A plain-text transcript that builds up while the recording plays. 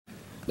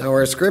Now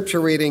our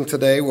scripture reading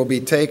today will be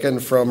taken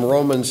from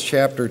Romans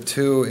chapter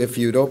 2. If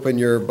you'd open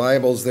your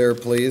Bibles there,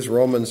 please,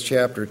 Romans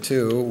chapter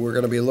 2. We're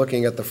going to be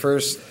looking at the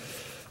first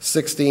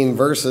 16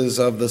 verses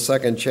of the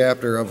second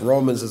chapter of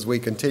Romans as we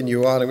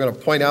continue on. I'm going to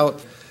point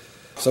out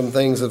some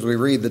things as we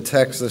read the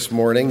text this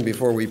morning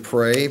before we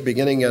pray,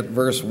 beginning at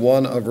verse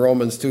 1 of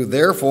Romans 2.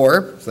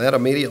 Therefore, so that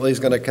immediately is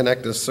going to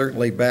connect us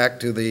certainly back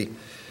to the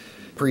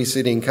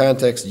preceding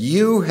context.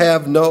 You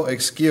have no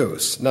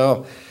excuse.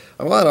 Now,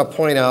 I want to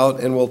point out,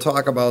 and we'll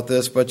talk about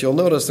this, but you'll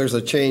notice there's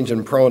a change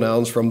in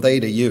pronouns from they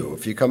to you.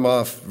 If you come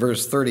off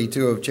verse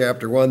 32 of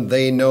chapter 1,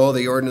 they know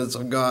the ordinance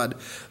of God.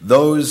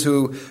 Those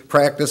who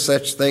practice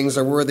such things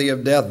are worthy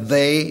of death.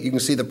 They, you can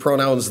see the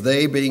pronouns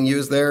they being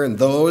used there, and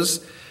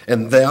those,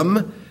 and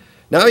them.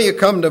 Now you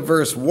come to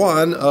verse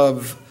 1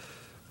 of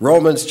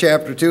Romans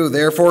chapter 2,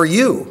 therefore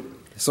you.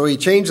 So he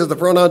changes the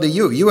pronoun to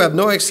you. You have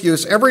no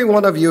excuse, every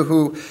one of you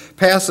who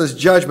passes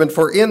judgment,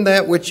 for in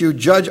that which you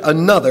judge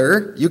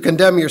another, you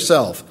condemn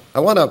yourself.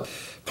 I want to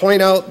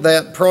point out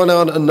that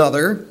pronoun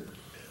another.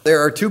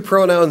 There are two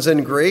pronouns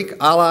in Greek,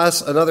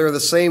 allos, another of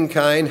the same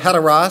kind,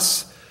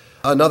 heteros,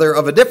 another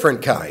of a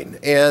different kind.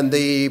 And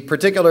the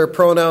particular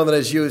pronoun that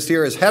is used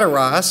here is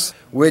heteros,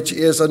 which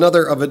is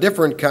another of a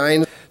different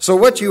kind. So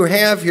what you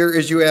have here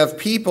is you have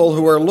people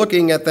who are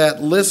looking at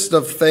that list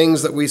of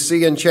things that we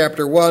see in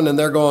chapter 1, and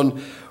they're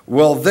going,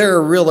 well,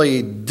 they're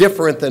really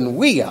different than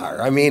we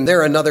are. I mean,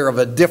 they're another of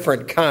a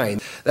different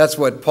kind. That's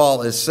what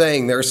Paul is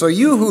saying there. So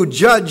you who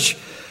judge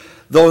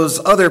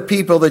those other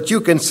people that you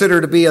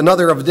consider to be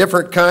another of a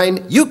different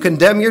kind, you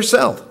condemn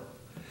yourself.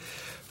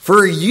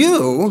 For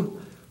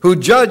you who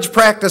judge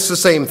practice the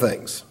same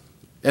things.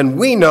 And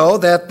we know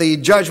that the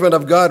judgment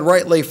of God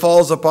rightly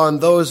falls upon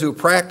those who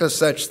practice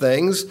such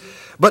things.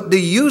 But do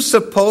you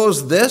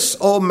suppose this,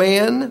 O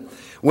man,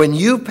 when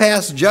you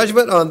pass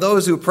judgment on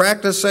those who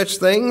practice such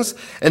things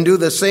and do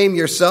the same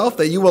yourself,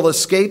 that you will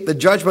escape the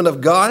judgment of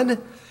God?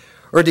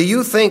 Or do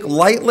you think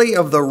lightly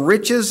of the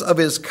riches of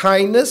his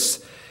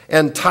kindness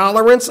and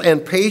tolerance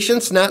and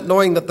patience, not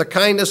knowing that the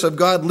kindness of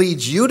God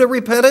leads you to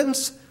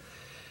repentance?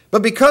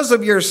 But because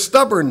of your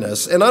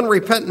stubbornness and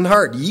unrepentant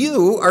heart,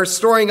 you are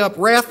storing up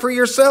wrath for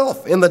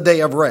yourself in the day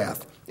of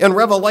wrath and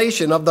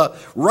revelation of the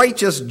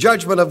righteous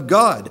judgment of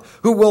God,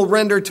 who will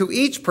render to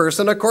each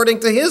person according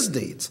to his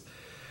deeds.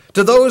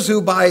 To those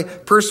who by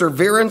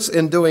perseverance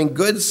in doing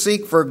good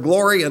seek for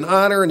glory and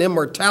honor and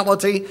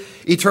immortality,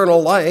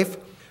 eternal life,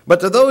 but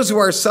to those who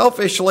are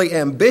selfishly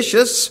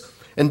ambitious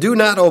and do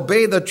not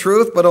obey the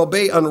truth, but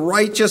obey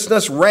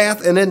unrighteousness,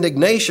 wrath, and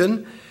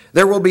indignation,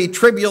 there will be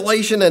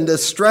tribulation and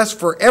distress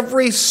for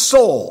every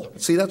soul.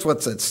 See, that's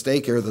what's at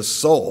stake here, the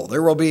soul.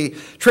 There will be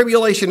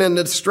tribulation and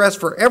distress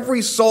for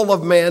every soul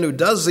of man who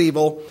does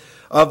evil,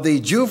 of the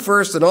Jew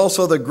first and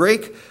also the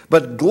Greek,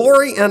 but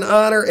glory and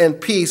honor and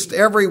peace to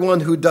everyone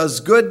who does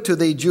good, to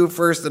the Jew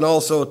first and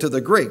also to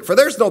the Greek. For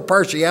there's no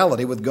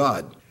partiality with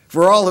God.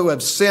 For all who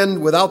have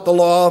sinned without the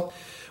law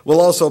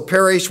will also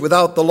perish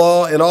without the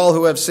law, and all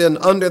who have sinned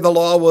under the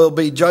law will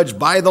be judged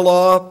by the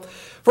law.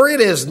 For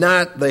it is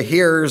not the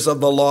hearers of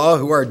the law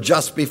who are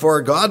just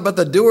before God, but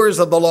the doers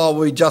of the law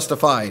will be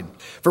justified.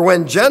 For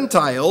when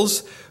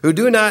Gentiles who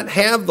do not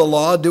have the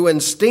law do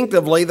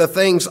instinctively the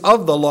things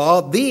of the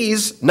law,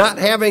 these, not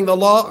having the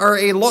law, are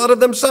a law to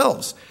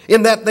themselves,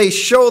 in that they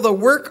show the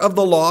work of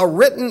the law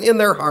written in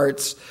their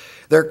hearts,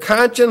 their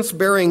conscience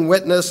bearing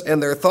witness,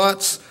 and their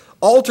thoughts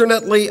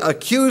alternately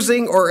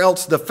accusing or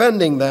else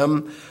defending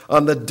them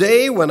on the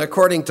day when,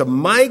 according to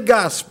my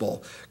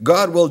gospel,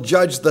 God will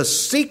judge the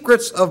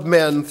secrets of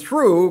men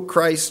through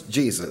Christ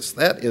Jesus.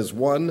 That is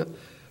one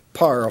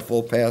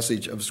powerful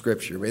passage of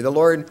Scripture. May the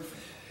Lord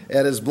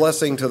add his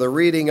blessing to the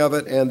reading of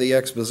it and the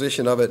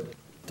exposition of it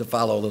to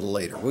follow a little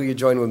later. Will you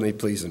join with me,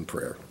 please, in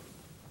prayer?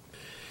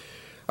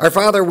 Our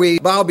Father, we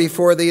bow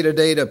before thee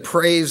today to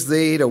praise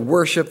thee, to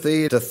worship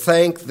thee, to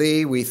thank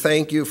thee. We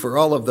thank you for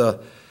all of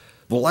the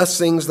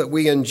blessings that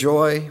we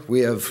enjoy.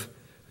 We have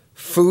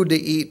food to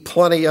eat,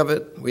 plenty of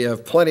it. We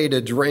have plenty to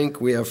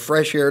drink. We have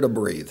fresh air to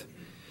breathe.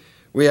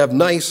 We have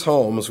nice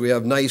homes. We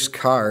have nice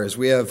cars.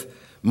 We have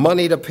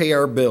money to pay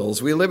our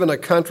bills. We live in a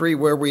country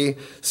where we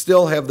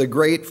still have the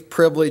great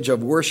privilege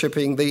of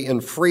worshiping thee in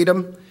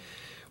freedom.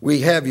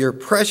 We have your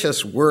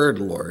precious word,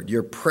 Lord,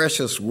 your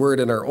precious word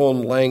in our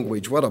own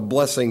language. What a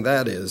blessing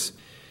that is.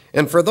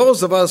 And for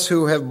those of us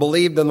who have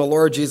believed in the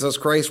Lord Jesus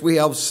Christ, we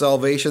have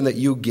salvation that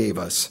you gave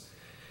us.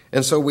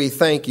 And so we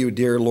thank you,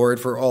 dear Lord,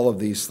 for all of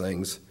these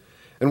things.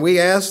 And we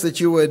ask that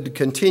you would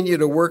continue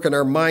to work in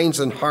our minds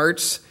and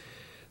hearts,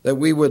 that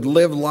we would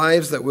live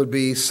lives that would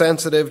be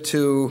sensitive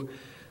to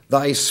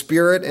thy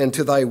Spirit and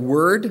to thy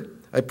word.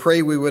 I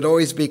pray we would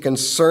always be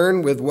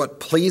concerned with what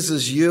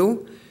pleases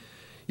you.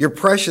 Your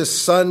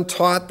precious Son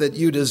taught that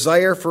you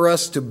desire for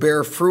us to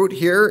bear fruit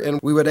here, and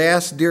we would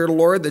ask, dear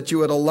Lord, that you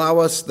would allow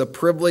us the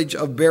privilege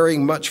of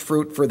bearing much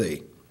fruit for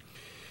thee.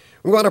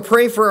 We want to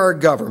pray for our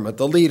government,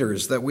 the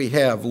leaders that we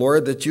have,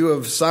 Lord, that you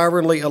have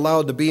sovereignly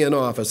allowed to be in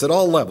office at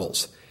all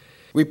levels.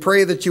 We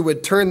pray that you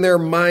would turn their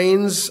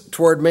minds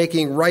toward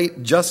making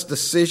right, just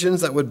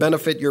decisions that would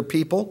benefit your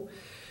people.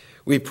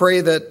 We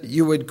pray that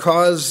you would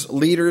cause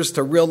leaders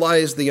to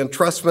realize the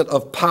entrustment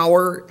of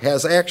power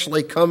has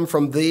actually come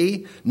from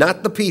thee,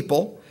 not the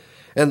people,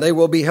 and they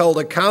will be held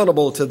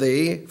accountable to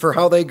thee for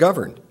how they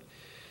govern.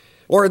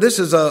 Lord, this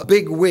is a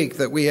big week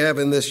that we have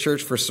in this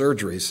church for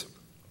surgeries.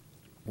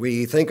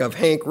 We think of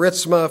Hank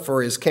Ritzma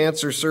for his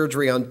cancer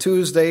surgery on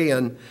Tuesday,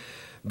 and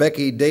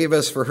Becky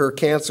Davis for her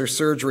cancer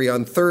surgery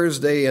on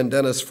Thursday, and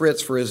Dennis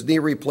Fritz for his knee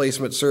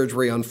replacement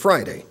surgery on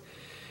Friday.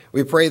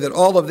 We pray that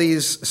all of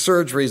these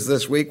surgeries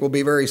this week will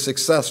be very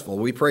successful.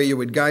 We pray you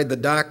would guide the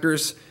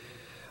doctors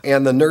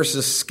and the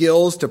nurses'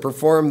 skills to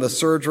perform the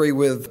surgery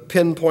with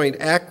pinpoint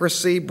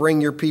accuracy, bring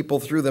your people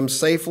through them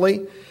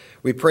safely.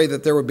 We pray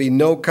that there would be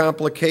no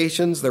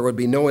complications, there would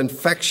be no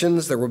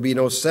infections, there would be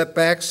no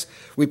setbacks.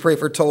 We pray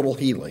for total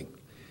healing.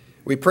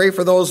 We pray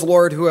for those,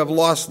 Lord, who have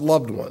lost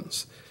loved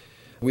ones.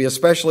 We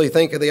especially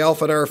think of the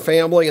Alphanar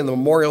family and the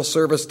memorial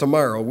service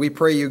tomorrow. We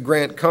pray you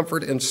grant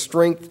comfort and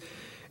strength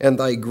and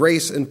thy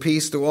grace and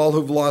peace to all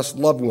who've lost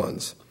loved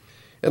ones.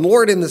 And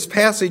Lord, in this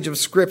passage of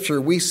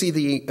Scripture, we see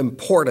the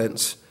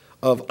importance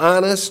of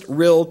honest,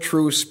 real,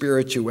 true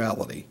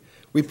spirituality.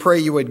 We pray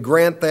you would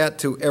grant that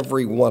to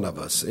every one of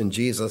us. In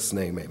Jesus'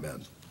 name,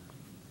 amen.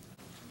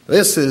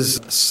 This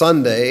is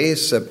Sunday,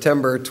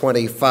 September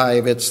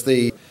 25. It's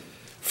the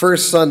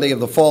first Sunday of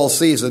the fall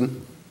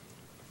season.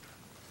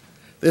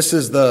 This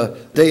is the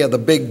day of the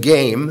big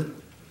game.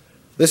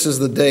 This is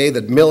the day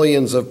that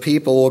millions of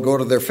people will go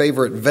to their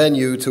favorite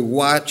venue to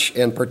watch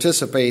and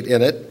participate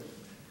in it.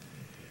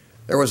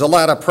 There was a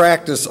lot of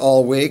practice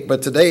all week,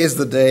 but today is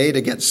the day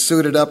to get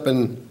suited up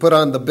and put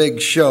on the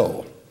big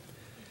show.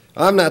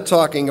 I'm not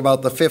talking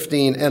about the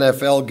 15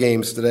 NFL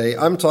games today.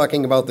 I'm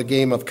talking about the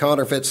game of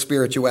counterfeit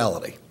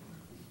spirituality.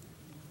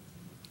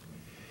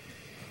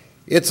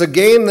 It's a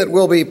game that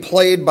will be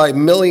played by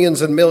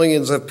millions and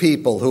millions of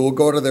people who will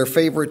go to their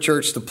favorite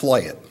church to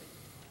play it.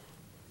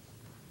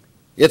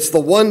 It's the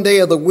one day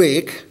of the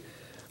week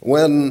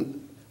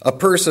when a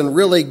person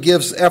really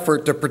gives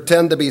effort to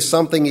pretend to be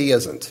something he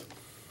isn't.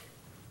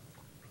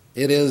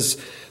 It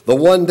is the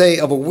one day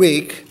of a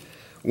week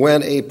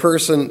when a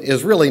person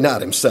is really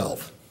not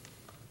himself.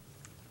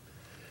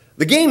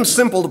 The game's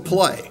simple to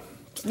play.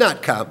 It's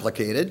not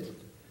complicated.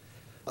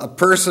 A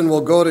person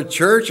will go to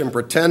church and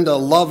pretend to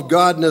love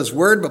God and His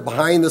Word, but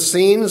behind the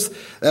scenes,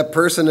 that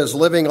person is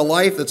living a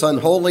life that's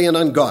unholy and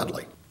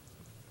ungodly.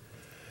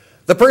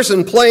 The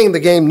person playing the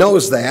game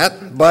knows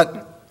that,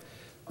 but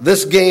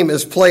this game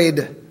is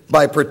played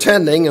by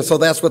pretending, and so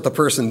that's what the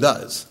person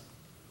does.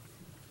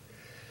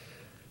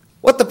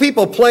 What the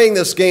people playing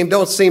this game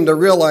don't seem to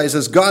realize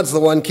is God's the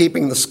one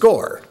keeping the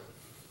score.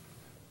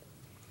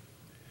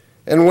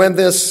 And when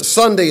this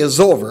Sunday is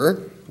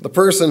over, the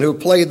person who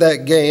played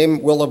that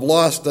game will have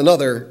lost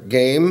another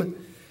game,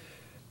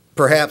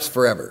 perhaps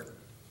forever.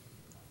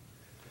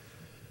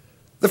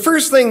 The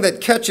first thing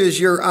that catches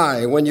your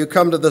eye when you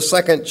come to the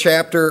second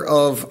chapter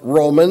of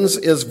Romans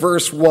is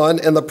verse 1,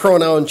 and the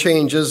pronoun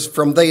changes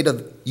from they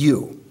to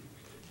you.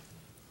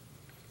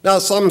 Now,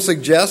 some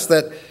suggest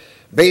that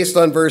based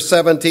on verse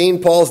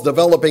 17, Paul's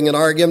developing an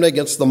argument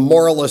against the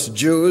moralist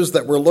Jews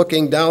that were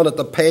looking down at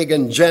the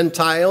pagan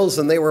Gentiles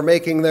and they were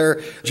making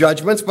their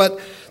judgments. But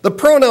the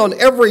pronoun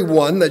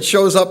everyone that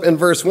shows up in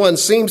verse 1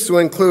 seems to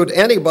include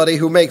anybody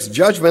who makes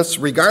judgments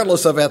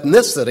regardless of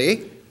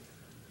ethnicity.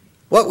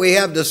 What we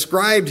have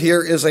described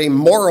here is a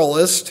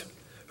moralist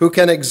who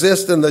can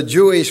exist in the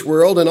Jewish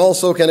world and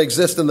also can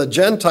exist in the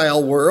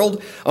Gentile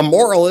world. A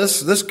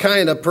moralist, this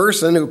kind of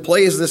person who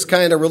plays this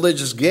kind of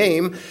religious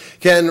game,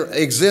 can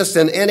exist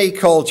in any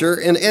culture,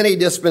 in any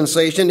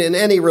dispensation, in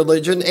any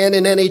religion, and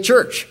in any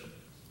church.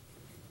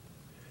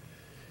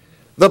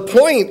 The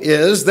point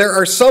is, there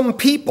are some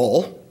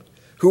people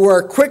who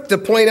are quick to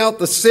point out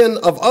the sin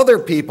of other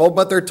people,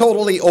 but they're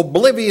totally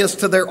oblivious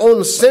to their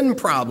own sin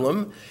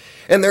problem.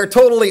 And they're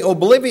totally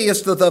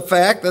oblivious to the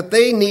fact that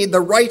they need the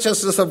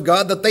righteousness of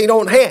God that they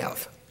don't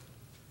have.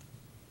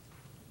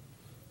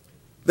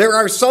 There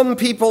are some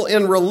people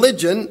in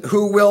religion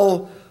who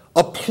will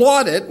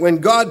applaud it when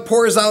God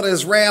pours out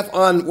His wrath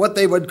on what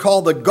they would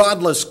call the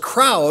godless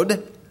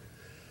crowd,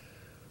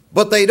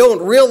 but they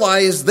don't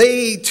realize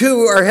they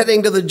too are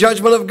heading to the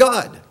judgment of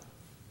God.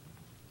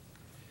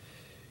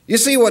 You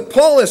see, what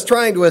Paul is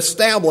trying to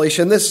establish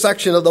in this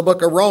section of the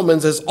book of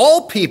Romans is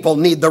all people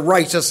need the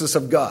righteousness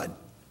of God.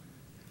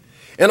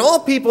 And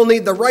all people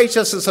need the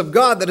righteousness of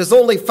God that is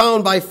only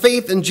found by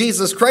faith in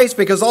Jesus Christ,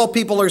 because all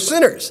people are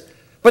sinners.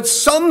 But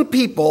some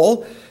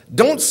people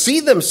don't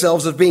see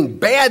themselves as being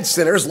bad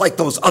sinners like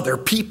those other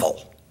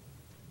people.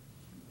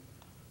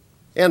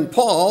 And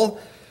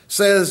Paul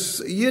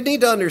says, you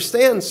need to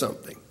understand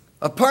something.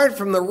 Apart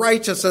from the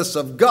righteousness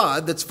of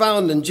God that's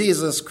found in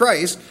Jesus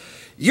Christ,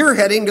 you're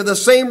heading to the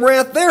same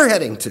wrath they're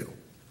heading to.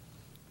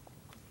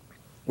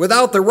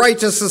 Without the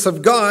righteousness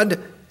of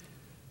God,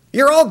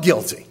 you're all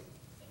guilty.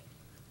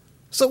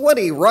 So what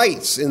he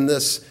writes in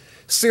this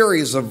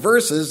series of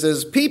verses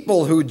is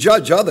people who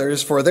judge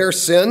others for their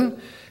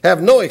sin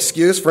have no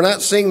excuse for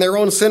not seeing their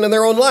own sin in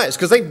their own lives,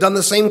 because they've done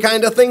the same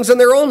kind of things in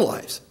their own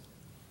lives.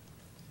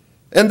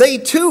 And they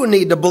too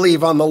need to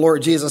believe on the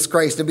Lord Jesus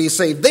Christ to be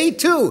saved. They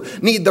too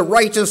need the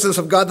righteousness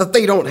of God that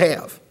they don't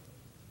have.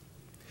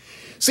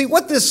 See,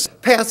 what this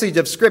passage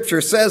of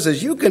Scripture says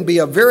is you can be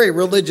a very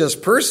religious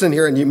person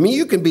here, and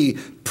you can be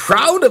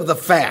proud of the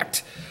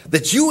fact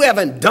that you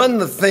haven't done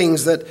the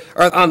things that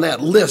are on that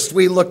list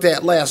we looked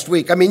at last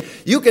week. I mean,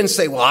 you can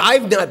say, well,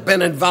 I've not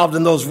been involved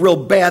in those real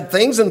bad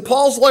things. And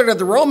Paul's letter to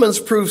the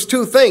Romans proves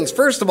two things.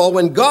 First of all,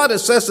 when God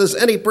assesses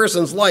any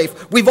person's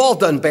life, we've all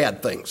done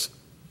bad things.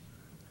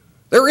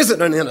 There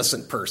isn't an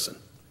innocent person.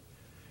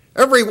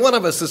 Every one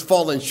of us has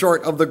fallen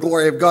short of the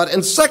glory of God.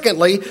 And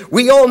secondly,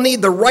 we all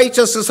need the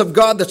righteousness of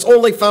God that's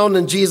only found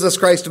in Jesus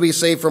Christ to be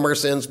saved from our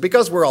sins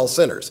because we're all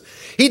sinners.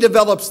 He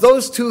develops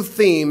those two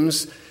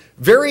themes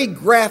very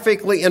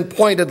graphically and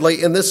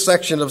pointedly in this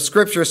section of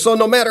Scripture. So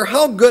no matter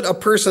how good a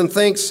person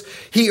thinks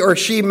he or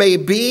she may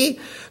be,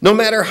 no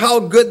matter how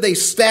good they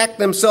stack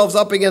themselves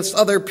up against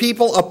other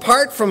people,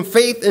 apart from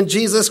faith in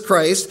Jesus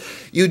Christ,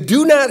 you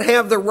do not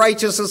have the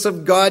righteousness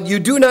of God, you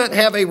do not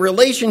have a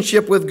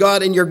relationship with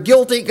God, and you're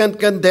guilty and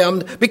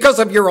condemned because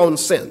of your own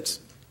sins.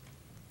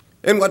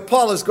 And what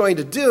Paul is going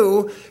to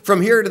do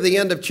from here to the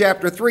end of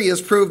chapter 3 is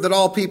prove that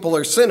all people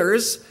are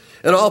sinners,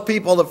 and all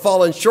people have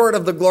fallen short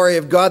of the glory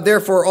of God.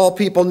 Therefore, all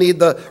people need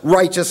the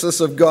righteousness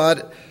of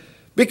God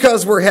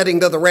because we're heading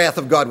to the wrath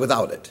of God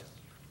without it.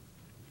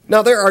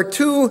 Now, there are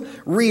two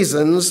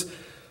reasons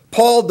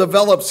Paul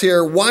develops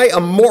here why a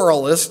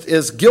moralist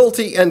is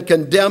guilty and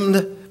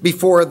condemned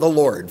before the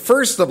Lord.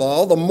 First of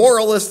all, the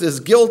moralist is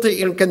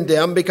guilty and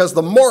condemned because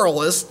the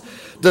moralist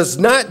does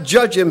not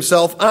judge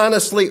himself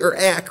honestly or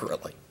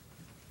accurately.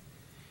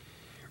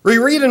 We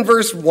read in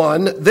verse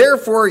 1,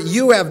 "Therefore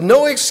you have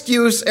no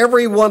excuse,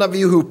 every one of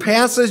you who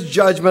passes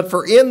judgment,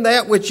 for in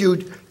that which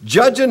you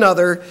judge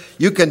another,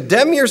 you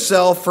condemn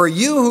yourself, for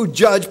you who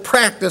judge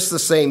practice the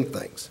same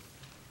things."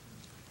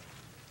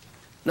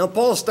 Now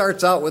Paul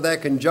starts out with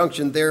that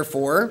conjunction,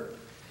 therefore,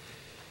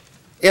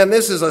 and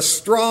this is a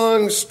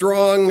strong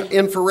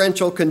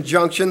inferential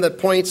conjunction that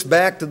points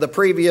back to the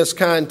previous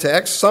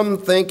context. Some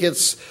think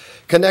it's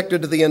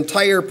connected to the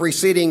entire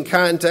preceding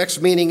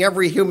context, meaning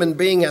every human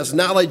being has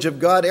knowledge of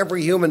God,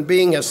 every human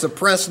being has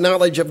suppressed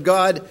knowledge of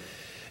God.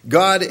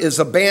 God is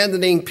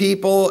abandoning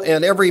people,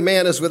 and every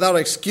man is without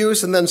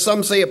excuse. And then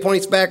some say it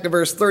points back to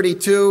verse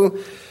 32,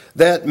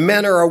 that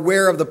men are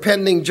aware of the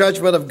pending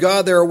judgment of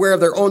God. They're aware of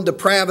their own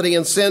depravity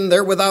and sin.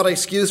 They're without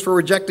excuse for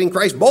rejecting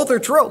Christ. Both are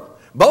true.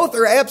 Both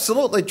are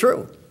absolutely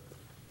true.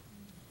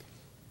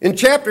 In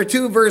chapter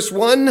 2, verse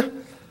 1,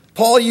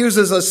 Paul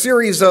uses a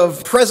series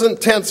of present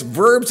tense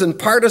verbs and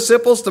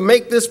participles to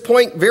make this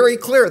point very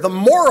clear. The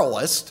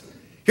moralist,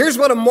 here's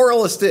what a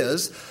moralist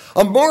is.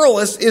 A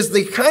moralist is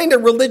the kind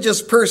of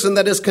religious person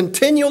that is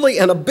continually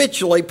and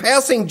habitually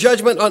passing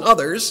judgment on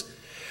others.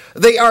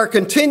 They are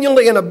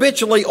continually and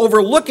habitually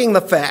overlooking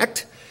the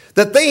fact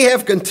that they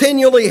have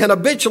continually and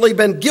habitually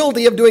been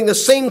guilty of doing the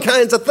same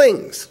kinds of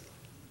things.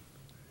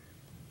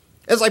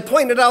 As I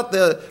pointed out,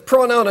 the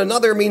pronoun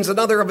another means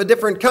another of a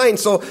different kind.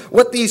 So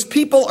what these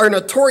people are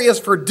notorious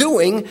for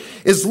doing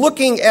is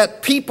looking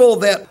at people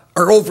that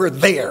are over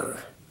there.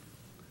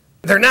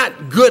 They're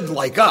not good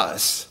like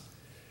us.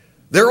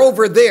 They're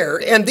over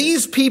there. And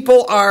these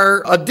people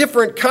are a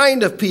different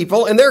kind of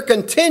people, and they're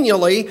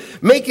continually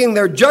making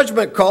their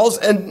judgment calls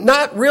and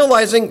not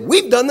realizing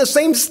we've done the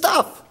same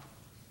stuff.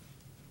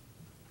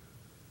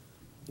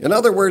 In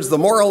other words, the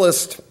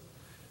moralist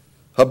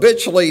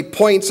habitually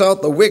points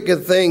out the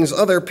wicked things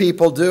other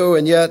people do,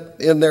 and yet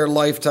in their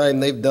lifetime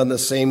they've done the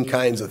same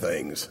kinds of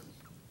things.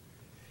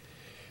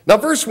 Now,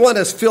 verse 1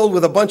 is filled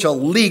with a bunch of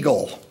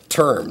legal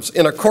terms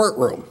in a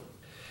courtroom.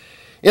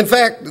 In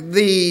fact,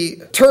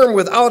 the term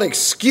without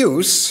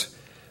excuse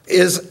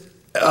is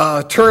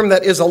a term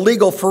that is a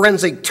legal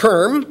forensic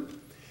term,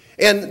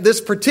 and this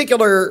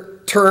particular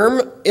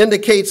term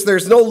indicates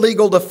there's no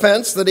legal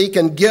defense that he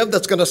can give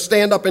that's going to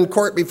stand up in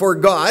court before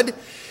God.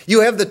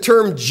 You have the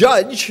term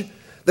judge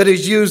that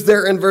is used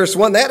there in verse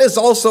 1. That is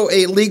also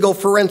a legal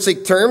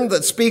forensic term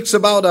that speaks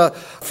about a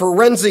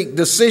forensic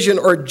decision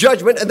or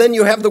judgment. And then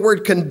you have the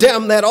word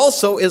condemn. That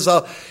also is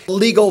a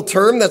legal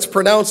term that's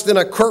pronounced in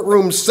a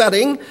courtroom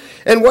setting.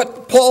 And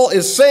what Paul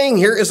is saying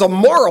here is a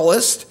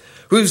moralist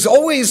who's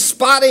always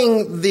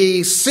spotting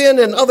the sin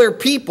in other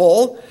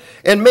people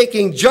and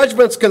making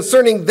judgments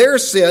concerning their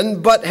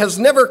sin, but has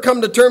never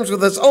come to terms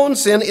with his own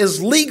sin, is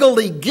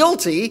legally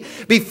guilty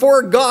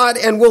before God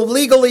and will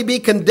legally be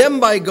condemned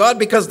by God,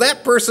 because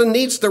that person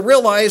needs to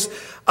realize,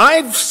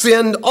 I've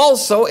sinned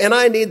also, and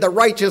I need the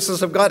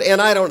righteousness of God, and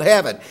I don't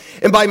have it.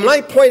 And by my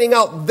pointing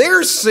out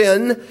their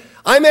sin,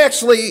 I'm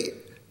actually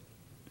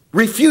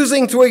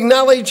refusing to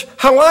acknowledge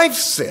how I've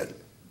sinned.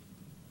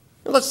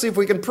 And let's see if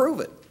we can prove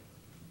it.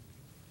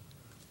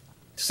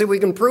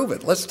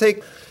 Let's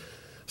take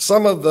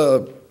some of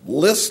the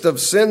list of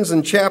sins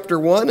in chapter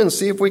 1 and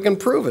see if we can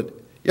prove it.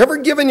 You ever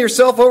given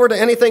yourself over to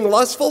anything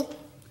lustful?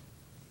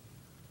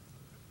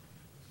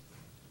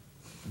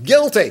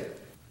 Guilty.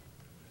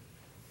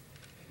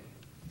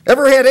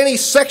 Ever had any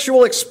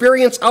sexual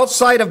experience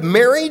outside of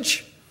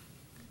marriage?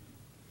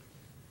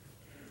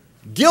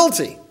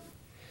 Guilty.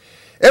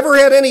 Ever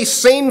had any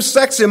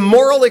same-sex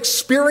immoral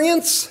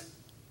experience?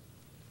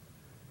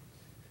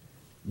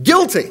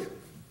 Guilty.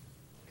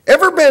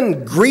 Ever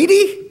been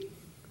greedy?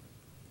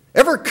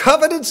 Ever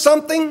coveted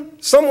something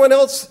someone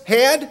else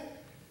had?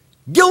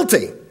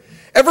 Guilty.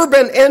 Ever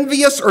been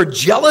envious or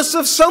jealous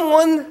of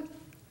someone?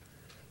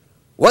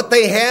 What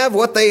they have,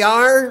 what they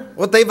are,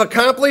 what they've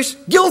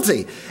accomplished?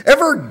 Guilty.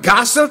 Ever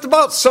gossiped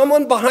about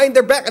someone behind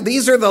their back?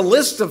 These are the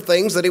list of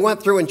things that he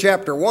went through in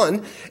chapter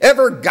 1.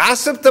 Ever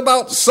gossiped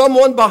about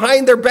someone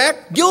behind their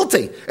back?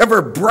 Guilty.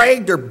 Ever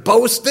bragged or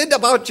boasted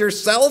about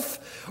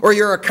yourself or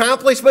your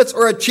accomplishments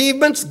or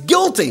achievements?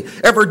 Guilty.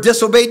 Ever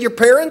disobeyed your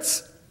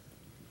parents?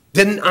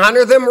 Didn't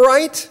honor them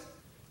right?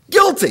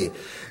 Guilty.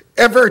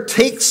 Ever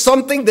take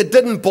something that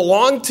didn't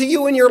belong to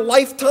you in your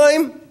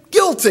lifetime?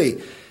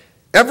 Guilty.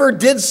 Ever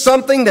did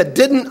something that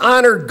didn't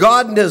honor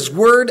God and His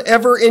Word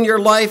ever in your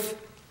life?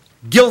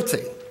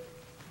 Guilty.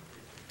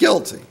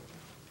 Guilty.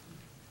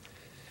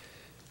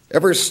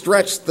 Ever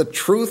stretched the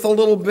truth a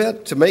little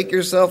bit to make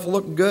yourself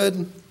look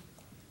good?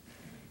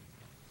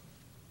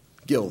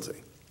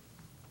 Guilty.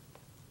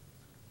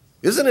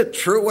 Isn't it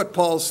true what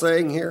Paul's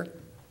saying here?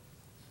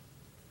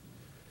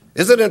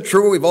 Isn't it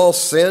true we've all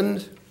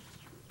sinned?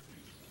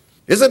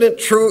 Isn't it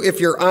true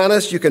if you're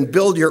honest, you can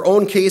build your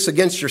own case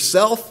against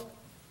yourself?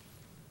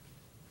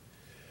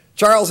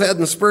 Charles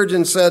Haddon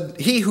Spurgeon said,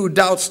 "He who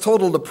doubts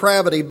total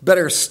depravity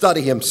better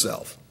study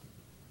himself."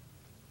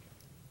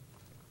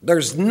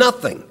 There's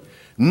nothing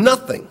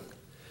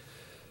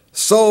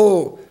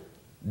so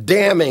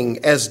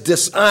damning as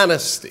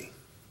dishonesty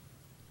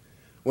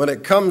when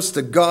it comes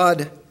to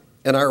God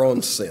and our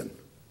own sin.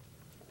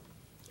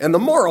 And the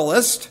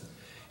moralist,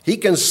 he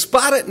can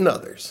spot it in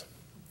others.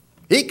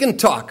 He can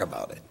talk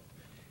about it.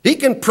 He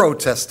can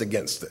protest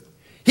against it.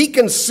 He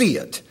can see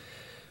it.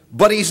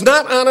 But he's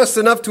not honest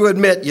enough to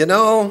admit,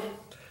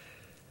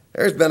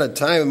 there's been a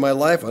time in my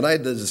life when I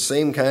did the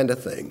same kind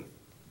of thing.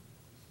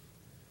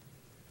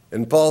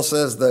 And Paul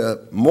says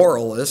the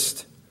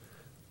moralist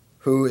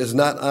who is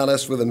not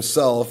honest with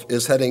himself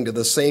is heading to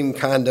the same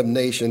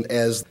condemnation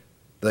as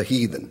the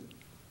heathen.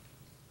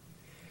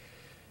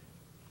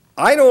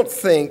 I don't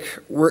think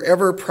we're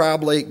ever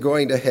probably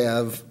going to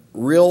have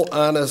real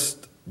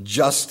honest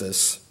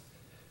justice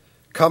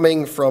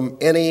coming from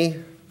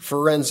any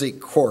forensic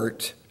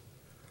court,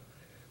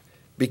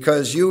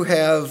 because you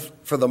have,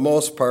 for the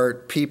most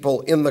part,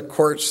 people in the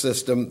court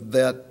system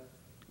that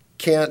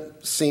can't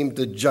seem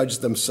to judge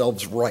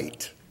themselves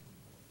right.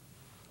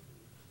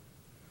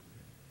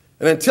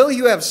 And until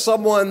you have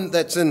someone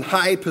that's in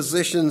high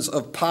positions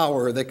of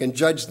power that can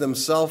judge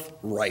themselves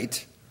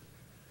right,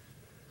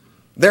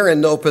 they're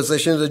in no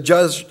position to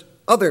judge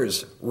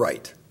others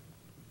right.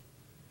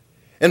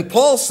 And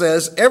Paul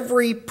says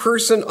every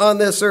person on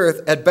this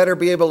earth had better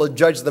be able to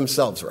judge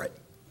themselves right.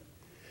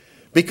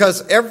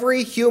 Because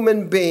every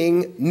human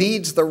being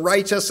needs the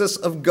righteousness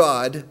of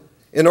God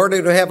in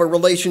order to have a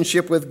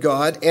relationship with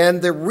God.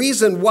 And the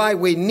reason why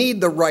we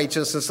need the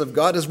righteousness of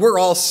God is we're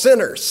all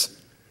sinners.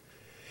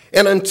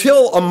 And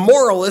until a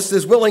moralist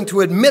is willing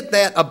to admit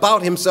that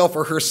about himself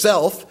or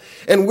herself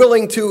and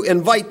willing to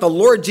invite the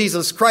Lord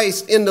Jesus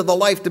Christ into the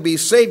life to be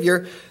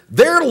Savior,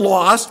 they're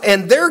lost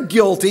and they're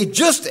guilty,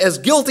 just as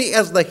guilty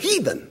as the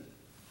heathen.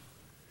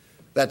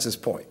 That's his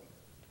point.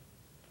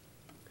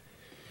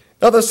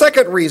 Now, the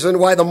second reason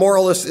why the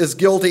moralist is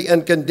guilty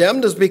and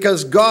condemned is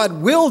because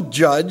God will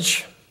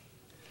judge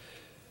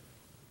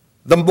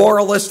the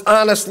moralist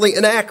honestly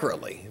and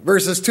accurately.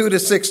 Verses 2 to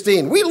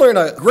 16. We learn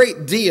a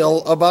great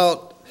deal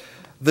about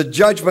the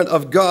judgment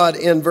of God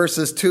in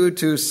verses 2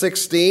 to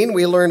 16.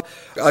 We learn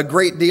a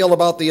great deal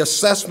about the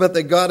assessment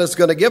that God is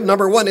going to give.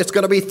 Number one, it's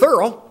going to be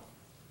thorough.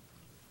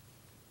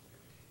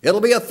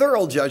 It'll be a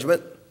thorough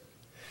judgment.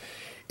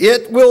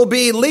 It will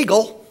be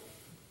legal,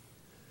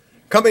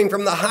 coming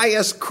from the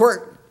highest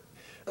court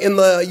in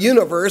the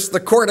universe, the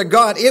court of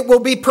God. It will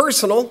be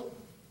personal.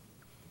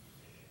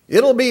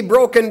 It'll be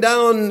broken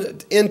down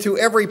into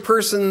every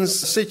person's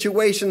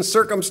situation,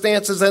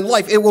 circumstances, and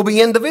life. It will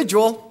be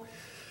individual.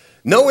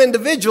 No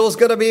individual is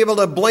going to be able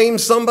to blame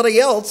somebody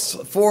else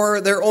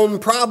for their own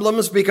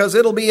problems because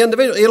it'll be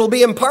individual. It'll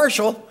be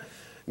impartial.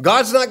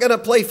 God's not going to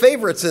play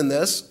favorites in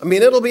this.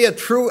 It'll be a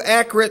true,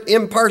 accurate,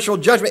 impartial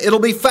judgment. It'll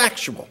be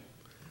factual,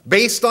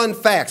 based on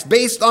facts,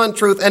 based on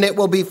truth, and it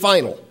will be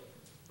final.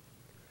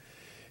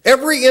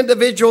 Every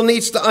individual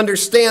needs to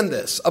understand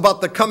this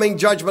about the coming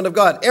judgment of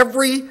God.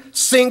 Every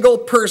single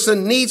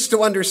person needs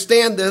to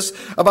understand this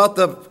about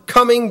the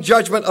coming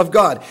judgment of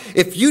God.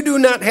 If you do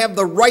not have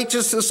the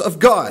righteousness of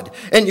God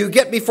and you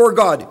get before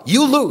God,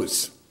 you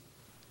lose.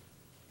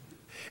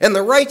 And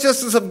the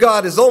righteousness of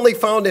God is only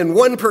found in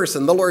one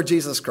person, the Lord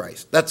Jesus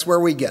Christ. That's where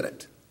we get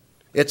it.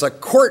 It's a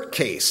court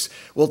case.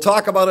 We'll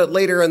talk about it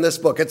later in this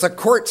book. It's a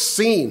court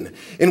scene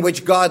in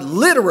which God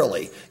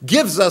literally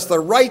gives us the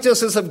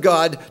righteousness of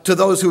God to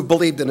those who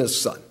believed in his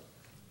Son.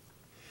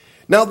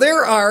 Now,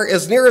 there are,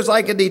 as near as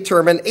I can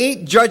determine,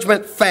 8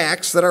 judgment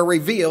facts that are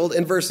revealed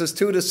in verses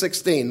 2 to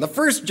 16. The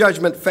first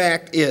judgment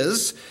fact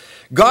is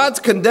God's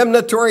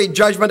condemnatory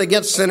judgment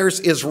against sinners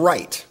is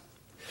right.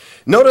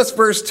 Notice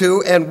verse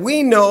 2, and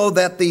we know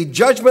that the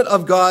judgment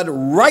of God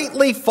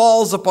rightly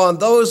falls upon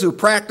those who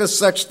practice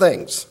such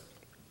things.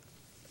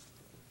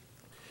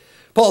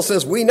 Paul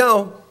says, we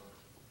know.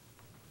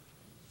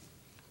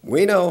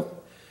 We know.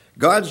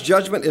 God's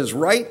judgment is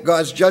right.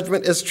 God's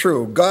judgment is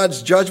true.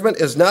 God's judgment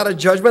is not a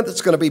judgment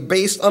that's going to be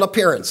based on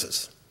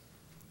appearances.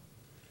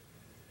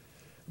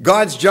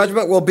 God's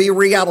judgment will be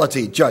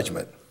reality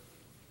judgment.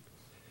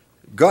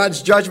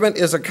 God's judgment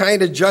is a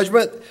kind of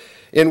judgment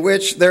in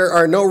which there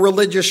are no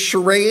religious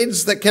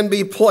charades that can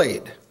be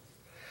played.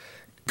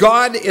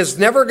 God is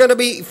never going to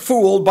be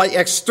fooled by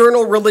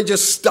external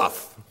religious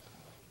stuff.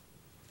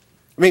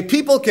 I mean,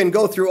 people can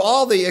go through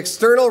all the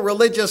external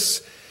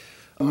religious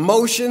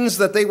motions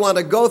that they want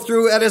to go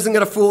through. That isn't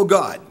going to fool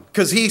God,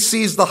 because he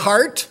sees the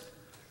heart,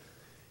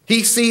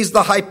 he sees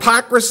the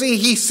hypocrisy,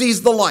 he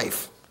sees the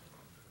life.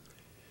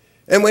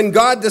 And when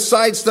God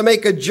decides to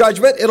make a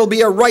judgment, it'll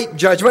be a right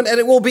judgment, and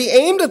it will be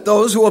aimed at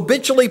those who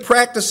habitually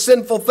practice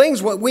sinful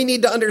things. What we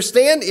need to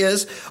understand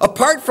is,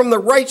 apart from the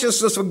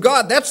righteousness of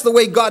God, that's the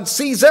way God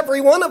sees every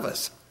one of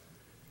us.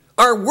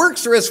 Our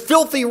works are as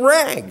filthy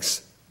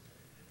rags.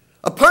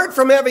 Apart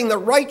from having the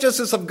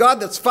righteousness of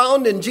God that's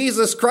found in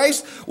Jesus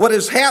Christ, what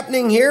is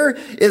happening here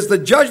is the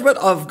judgment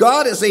of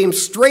God is aimed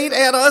straight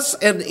at us,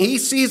 and he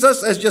sees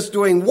us as just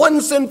doing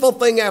one sinful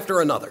thing after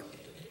another.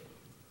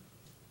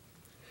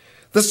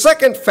 The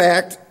second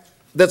fact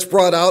that's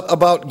brought out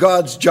about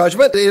God's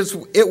judgment is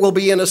it will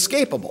be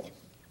inescapable.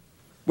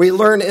 We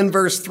learn in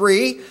verse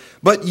 3,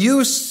 but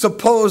you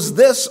suppose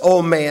this,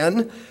 O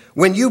man,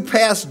 when you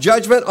pass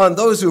judgment on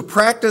those who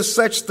practice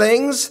such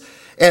things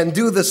and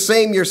do the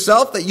same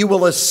yourself, that you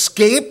will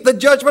escape the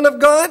judgment of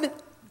God?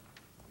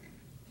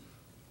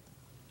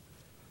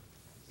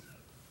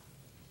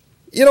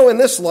 You know, in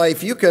this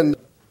life, you can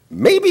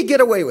maybe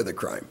get away with a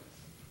crime.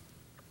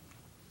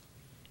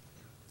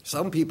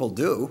 Some people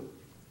do.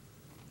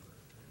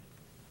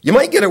 You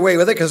might get away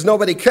with it because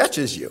nobody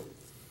catches you.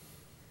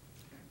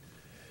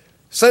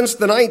 Since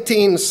the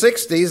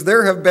 1960s,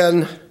 there have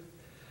been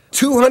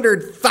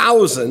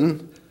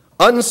 200,000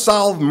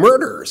 unsolved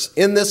murders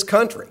in this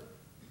country.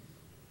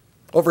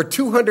 Over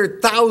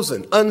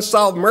 200,000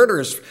 unsolved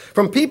murders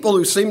from people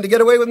who seem to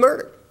get away with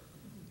murder.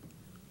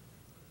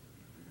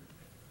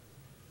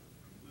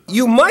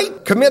 You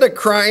might commit a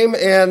crime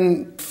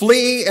and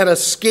flee and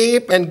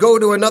escape and go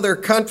to another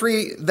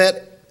country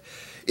that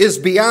is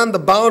beyond the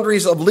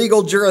boundaries of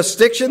legal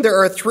jurisdiction. There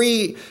are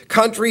 3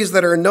 countries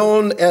that are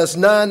known as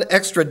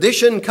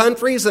non-extradition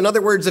countries. In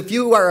other words, if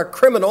you are a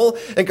criminal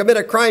and commit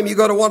a crime, you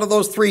go to one of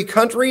those 3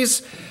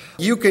 countries,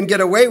 you can get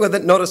away with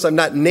it. Notice I'm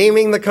not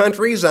naming the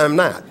countries. I'm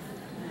not.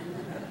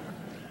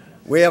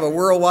 We have a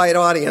worldwide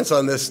audience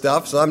on this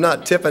stuff, so I'm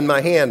not tipping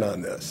my hand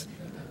on this.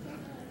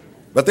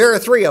 But there are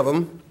 3 of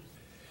them.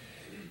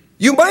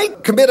 You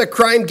might commit a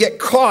crime, get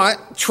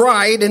caught,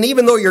 tried, and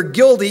even though you're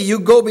guilty, you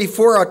go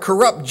before a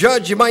corrupt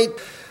judge. You might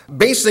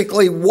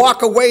basically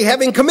walk away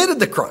having committed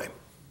the crime.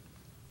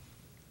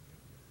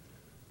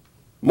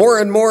 More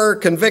and more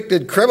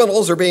convicted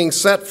criminals are being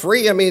set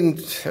free. I mean,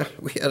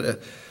 we had a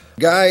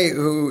guy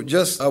who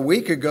just a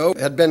week ago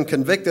had been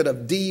convicted of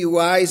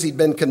DUIs. He'd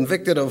been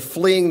convicted of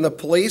fleeing the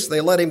police. They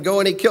let him go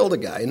and he killed a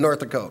guy in North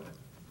Dakota.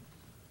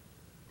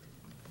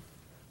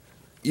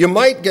 You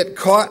might get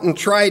caught and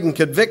tried and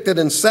convicted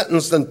and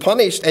sentenced and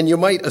punished, and you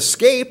might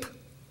escape.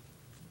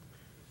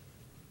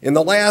 In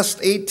the last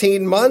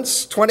 18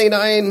 months,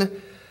 29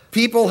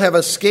 people have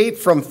escaped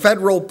from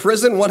federal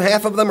prison.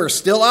 1/2 of them are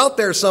still out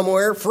there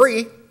somewhere,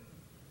 free.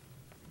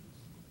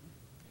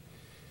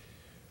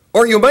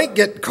 Or you might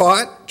get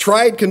caught,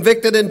 tried,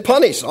 convicted, and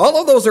punished.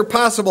 All of those are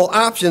possible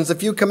options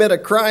if you commit a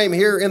crime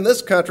here in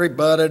this country,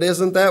 but it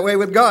isn't that way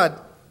with God.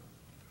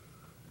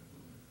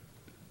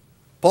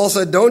 Paul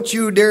said, don't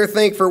you dare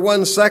think for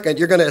 1 second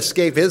you're going to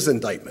escape his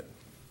indictment.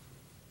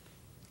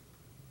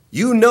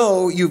 You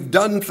know you've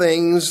done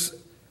things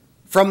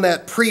from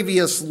that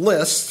previous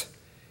list,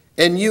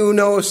 and you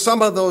know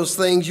some of those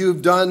things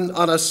you've done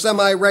on a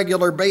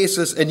semi-regular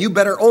basis, and you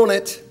better own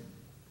it.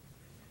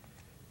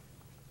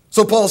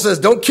 So Paul says,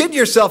 don't kid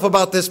yourself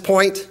about this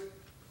point.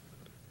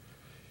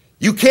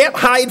 You can't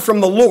hide from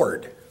the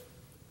Lord.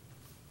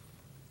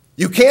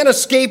 You can't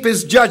escape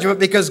his judgment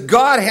because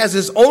God has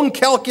his own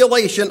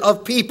calculation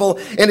of people,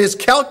 and his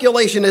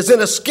calculation is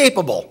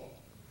inescapable.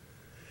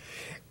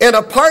 And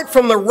apart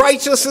from the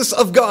righteousness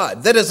of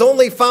God that is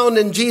only found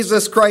in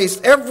Jesus Christ,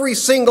 every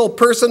single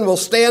person will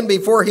stand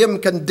before him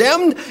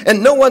condemned,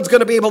 and no one's going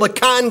to be able to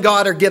con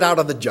God or get out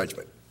of the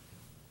judgment.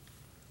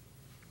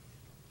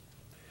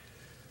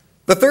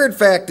 The third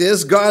fact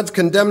is God's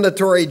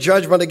condemnatory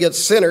judgment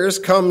against sinners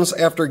comes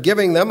after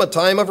giving them a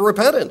time of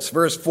repentance.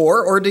 Verse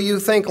 4, or do you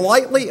think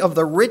lightly of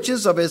the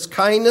riches of his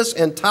kindness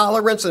and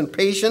tolerance and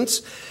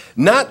patience,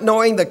 not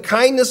knowing the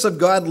kindness of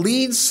God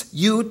leads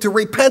you to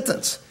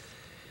repentance?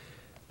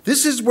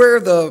 This is where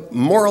the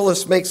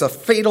moralist makes a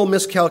fatal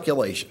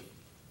miscalculation.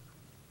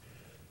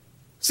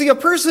 See, a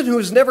person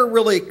who's never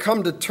really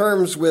come to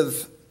terms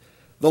with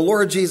the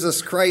Lord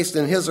Jesus Christ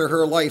in his or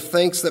her life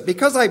thinks that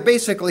because I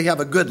basically have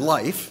a good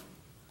life,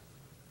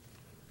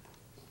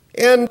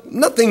 And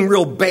nothing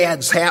real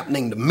bad's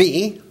happening to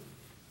me.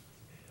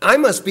 I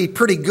must be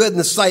pretty good in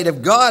the sight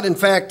of God. In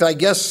fact, I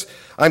guess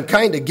I'm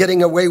kind of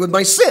getting away with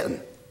my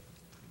sin.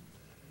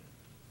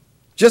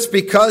 Just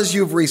because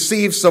you've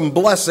received some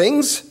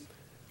blessings,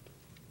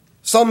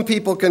 some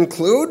people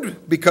conclude,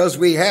 because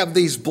we have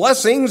these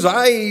blessings,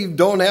 I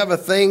don't have a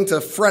thing to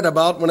fret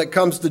about when it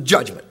comes to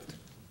judgment.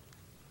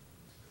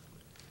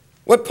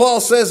 What Paul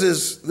says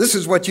is, this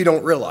is what you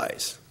don't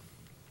realize.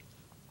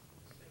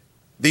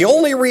 The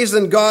only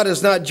reason God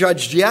is not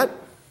judged yet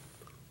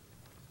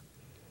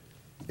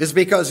is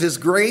because his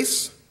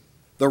grace,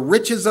 the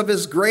riches of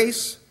his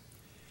grace,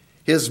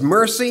 his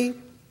mercy,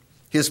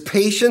 his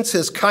patience,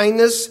 his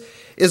kindness,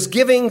 is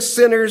giving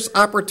sinners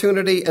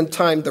opportunity and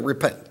time to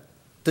repent,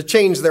 to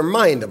change their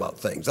mind about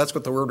things. That's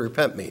what the word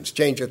repent means,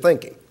 change your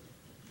thinking.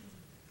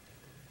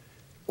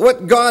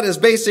 What God is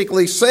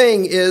basically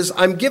saying is,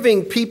 I'm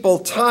giving people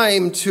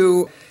time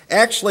to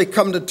actually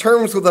come to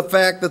terms with the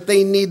fact that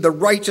they need the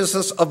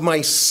righteousness of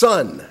my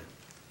Son.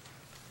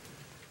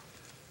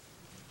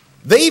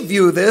 They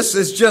view this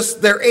as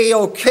just their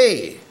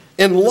A-OK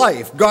in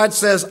life. God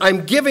says,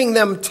 I'm giving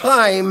them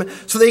time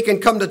so they can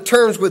come to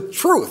terms with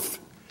truth.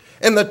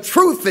 And the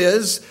truth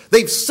is,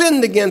 they've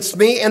sinned against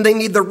me and they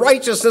need the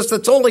righteousness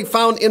that's only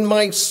found in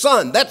my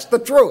Son. That's the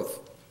truth.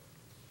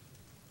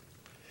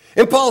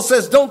 And Paul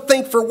says, don't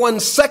think for 1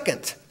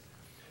 second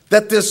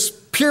that this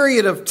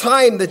period of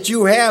time that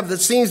you have that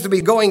seems to be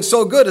going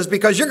so good is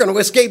because you're going to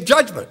escape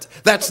judgment.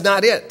 That's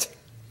not it.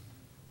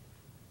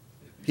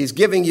 He's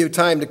giving you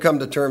time to come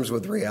to terms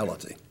with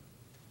reality.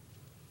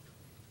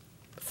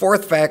 The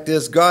fourth fact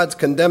is God's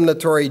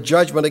condemnatory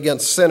judgment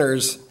against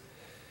sinners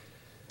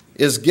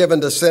is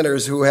given to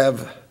sinners who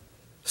have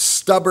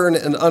stubborn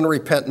and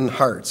unrepentant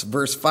hearts.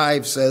 Verse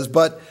 5 says,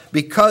 but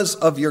because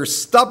of your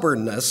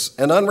stubbornness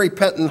and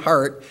unrepentant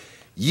heart,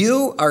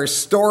 you are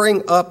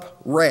storing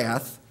up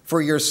wrath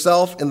for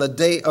yourself in the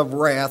day of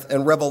wrath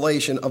and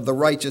revelation of the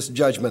righteous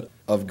judgment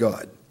of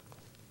God.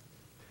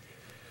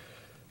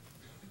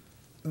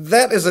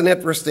 That is an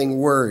interesting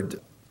word,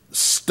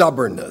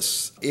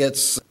 stubbornness.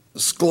 It's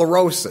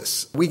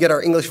sclerosis. We get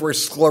our English word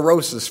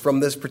sclerosis from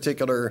this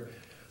particular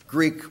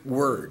Greek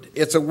word.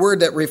 It's a word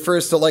that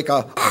refers to like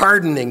a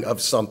hardening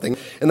of something.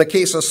 In the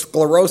case of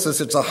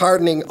sclerosis, it's a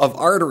hardening of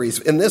arteries.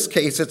 In this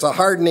case, it's a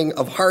hardening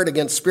of heart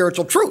against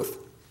spiritual truth.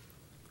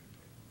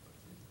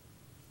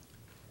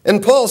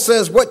 And Paul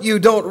says what you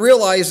don't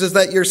realize is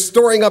that you're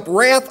storing up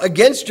wrath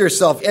against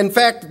yourself. In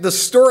fact, the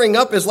storing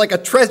up is like a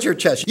treasure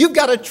chest. You've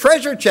got a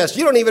treasure chest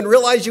you don't even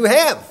realize you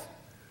have.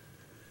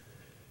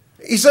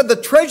 He said the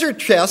treasure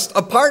chest,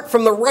 apart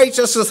from the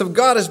righteousness of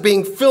God, is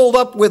being filled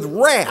up with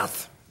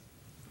wrath.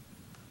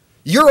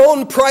 Your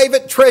own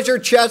private treasure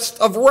chest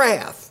of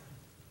wrath.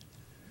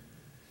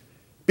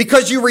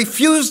 Because you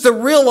refuse to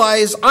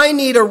realize I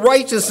need a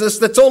righteousness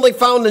that's only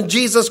found in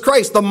Jesus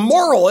Christ. The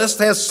moralist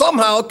has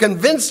somehow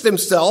convinced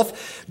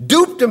himself,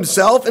 duped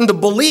himself into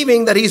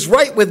believing that he's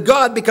right with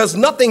God because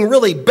nothing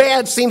really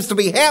bad seems to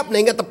be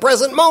happening at the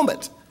present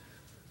moment.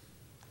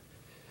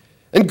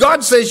 And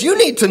God says, you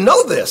need to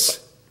know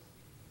this.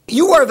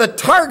 You are the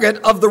target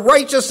of the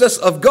righteousness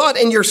of God,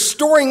 and you're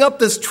storing up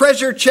this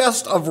treasure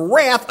chest of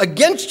wrath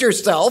against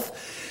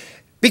yourself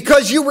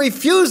because you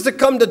refuse to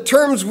come to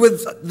terms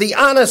with the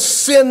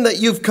honest sin that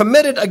you've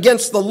committed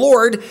against the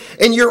Lord,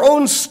 and your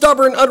own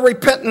stubborn,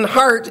 unrepentant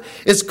heart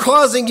is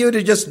causing you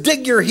to just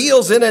dig your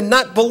heels in and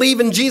not believe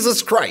in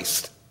Jesus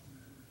Christ.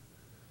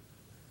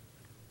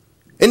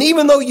 And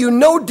even though you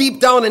know deep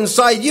down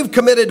inside you've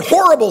committed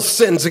horrible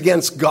sins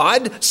against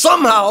God,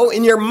 somehow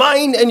in your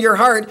mind and your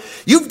heart,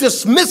 you've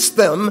dismissed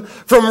them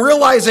from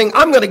realizing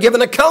I'm going to give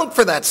an account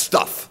for that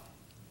stuff.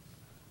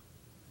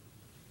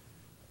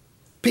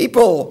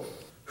 People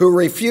who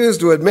refuse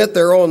to admit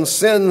their own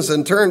sins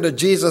and turn to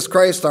Jesus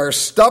Christ are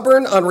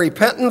stubborn,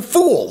 unrepentant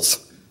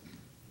fools.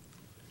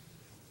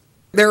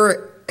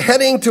 They're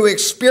heading to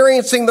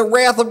experiencing the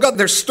wrath of God.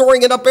 They're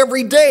storing it up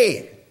every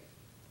day.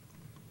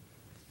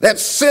 That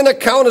sin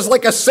account is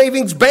like a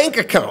savings bank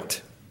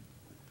account.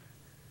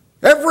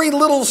 Every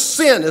little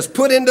sin is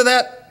put into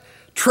that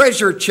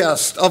treasure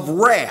chest of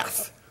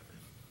wrath.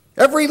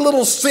 Every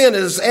little sin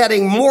is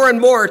adding more and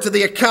more to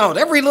the account.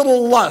 Every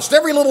little lust,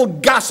 every little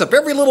gossip,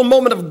 every little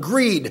moment of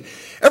greed,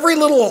 every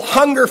little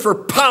hunger for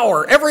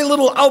power, every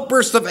little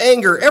outburst of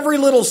anger, every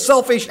little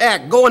selfish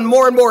act going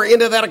more and more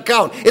into that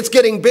account. It's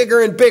getting bigger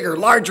and bigger,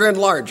 larger and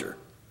larger.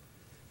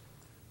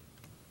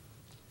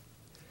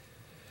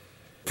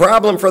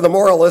 Problem for the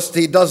moralist,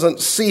 he doesn't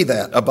see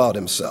that about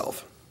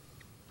himself.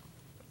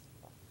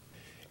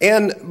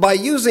 And by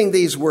using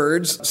these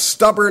words,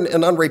 stubborn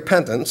and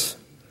unrepentant,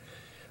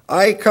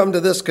 I come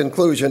to this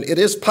conclusion. It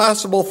is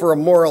possible for a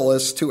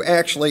moralist to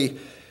actually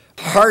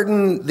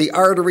harden the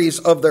arteries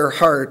of their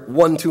heart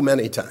one too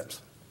many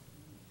times.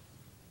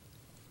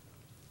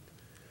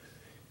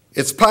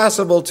 It's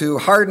possible to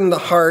harden the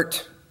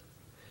heart,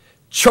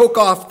 choke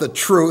off the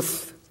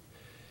truth.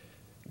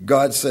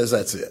 God says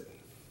that's it.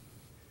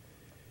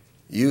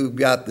 You've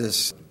got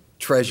this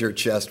treasure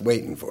chest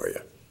waiting for you.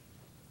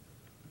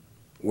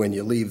 when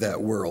you leave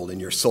that world and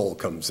your soul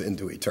comes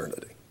into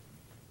eternity.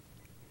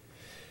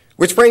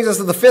 Which brings us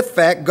to the fifth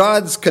fact.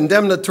 God's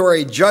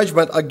condemnatory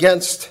judgment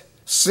against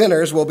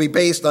sinners will be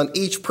based on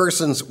each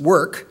person's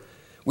work.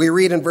 We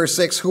read in verse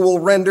 6, who will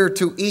render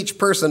to each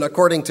person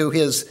according to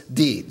his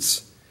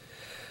deeds.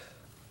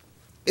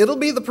 It'll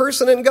be the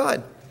person and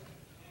God.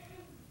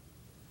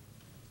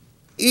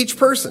 Each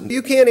person.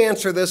 You can't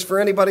answer this for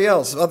anybody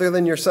else other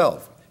than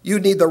yourself. You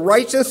need the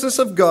righteousness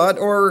of God,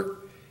 or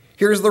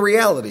here's the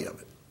reality of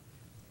it.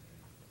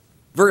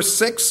 Verse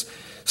 6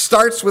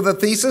 starts with a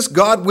thesis.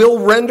 God will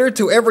render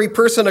to every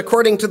person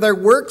according to their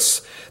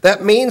works.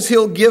 That means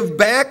he'll give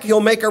back,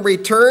 he'll make a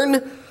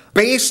return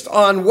based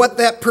on what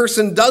that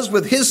person does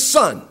with his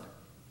son.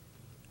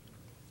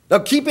 Now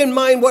keep in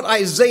mind what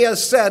Isaiah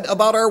said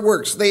about our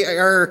works. They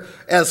are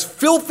as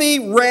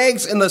filthy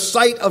rags in the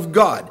sight of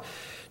God.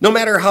 No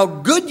matter how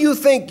good you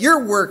think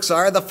your works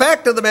are, the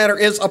fact of the matter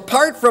is,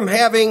 apart from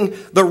having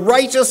the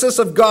righteousness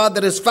of God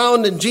that is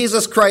found in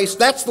Jesus Christ,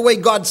 that's the way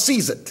God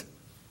sees it.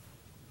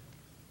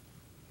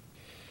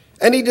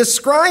 And he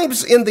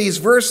describes in these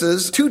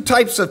verses two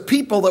types of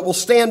people that will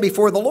stand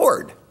before the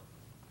Lord.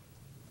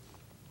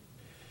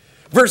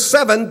 Verse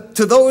 7,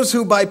 to those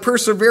who by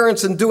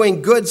perseverance in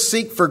doing good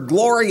seek for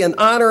glory and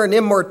honor and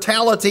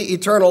immortality,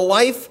 eternal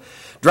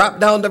life. Drop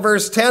down to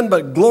verse 10,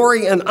 but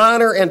glory and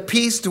honor and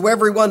peace to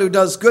everyone who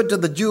does good, to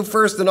the Jew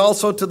first and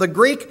also to the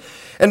Greek.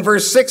 And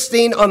verse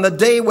 16, on the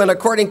day when,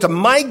 according to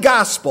my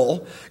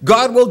gospel,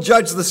 God will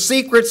judge the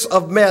secrets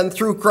of men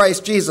through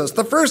Christ Jesus.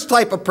 The first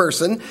type of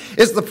person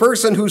is the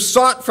person who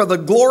sought for the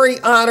glory,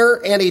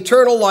 honor, and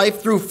eternal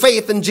life through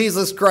faith in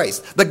Jesus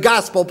Christ. The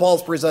gospel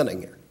Paul's presenting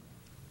here.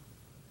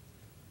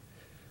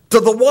 To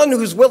the one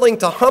who's willing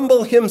to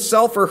humble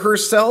himself or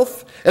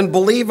herself and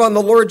believe on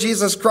the Lord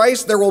Jesus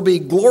Christ, there will be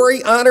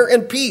glory, honor,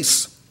 and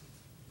peace.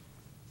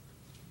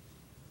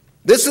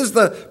 This is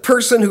the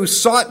person who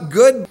sought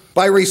good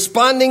by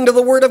responding to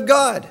the word of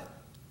God.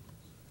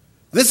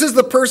 This is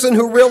the person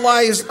who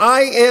realized,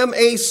 I am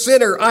a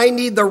sinner. I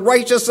need the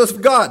righteousness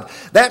of God.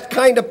 That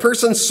kind of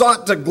person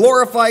sought to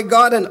glorify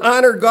God and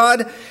honor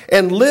God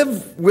and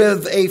live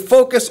with a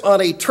focus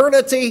on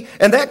eternity.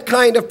 And that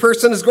kind of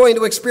person is going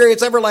to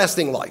experience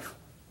everlasting life.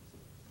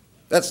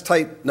 That's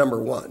type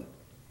number one.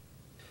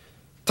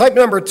 Type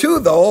number two,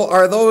 though,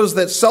 are those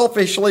that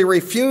selfishly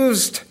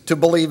refused to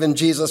believe in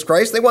Jesus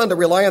Christ. They wanted to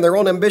rely on their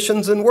own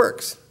ambitions and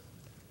works.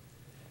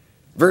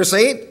 Verse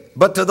 8,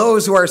 but to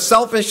those who are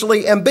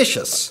selfishly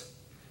ambitious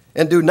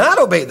and do not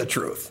obey the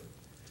truth,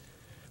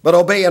 but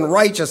obey in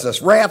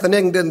righteousness, wrath, and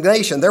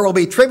indignation, there will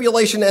be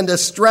tribulation and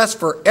distress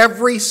for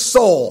every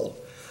soul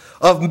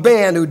of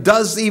man who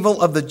does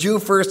evil, of the Jew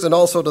first and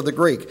also to the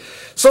Greek.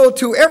 So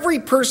to every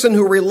person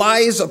who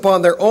relies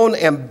upon their own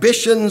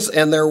ambitions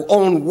and their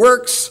own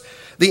works,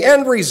 the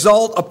end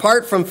result,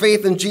 apart from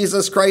faith in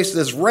Jesus Christ,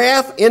 is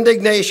wrath,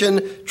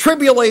 indignation,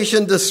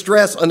 tribulation,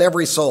 distress on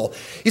every soul.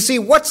 You see,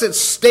 what's at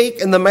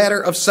stake in the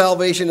matter of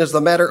salvation is the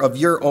matter of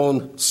your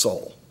own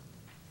soul.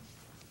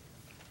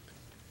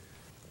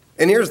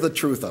 And here's the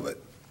truth of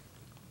it.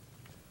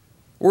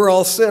 We're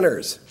all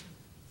sinners.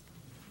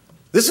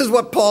 This is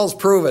what Paul's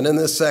proven in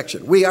this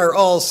section. We are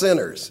all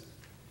sinners.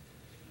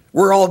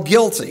 We're all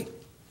guilty.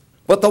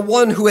 But the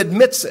one who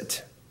admits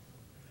it,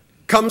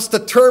 comes to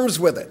terms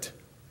with it,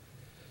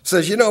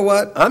 says, you know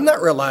what? I'm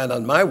not relying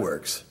on my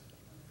works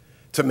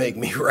to make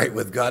me right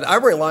with God.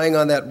 I'm relying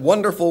on that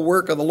wonderful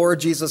work of the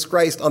Lord Jesus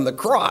Christ on the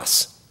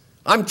cross.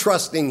 I'm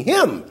trusting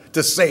him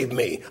to save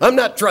me. I'm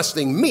not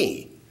trusting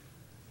me.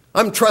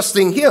 I'm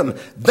trusting him.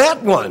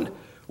 That one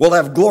will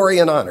have glory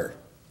and honor.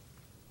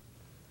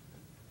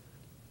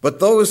 But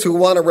those who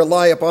want to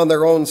rely upon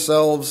their own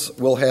selves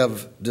will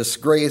have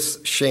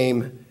disgrace,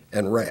 shame,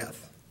 and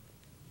wrath.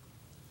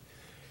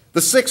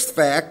 The sixth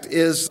fact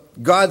is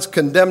God's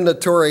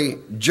condemnatory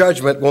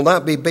judgment will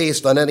not be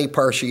based on any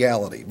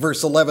partiality.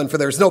 Verse 11, for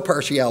there's no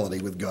partiality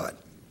with God.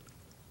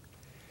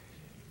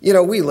 You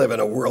know, we live in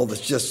a world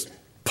that's just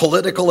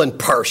political and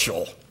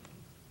partial.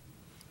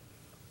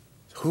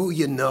 Who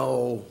you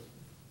know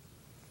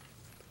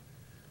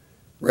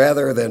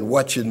rather than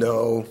what you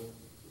know.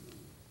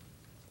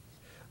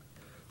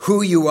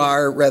 Who you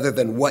are rather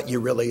than what you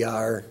really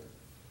are.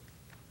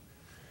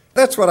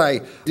 That's what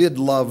I did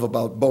love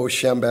about Bo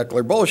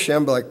Schembechler. Bo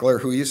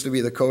Schembechler, who used to be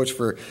the coach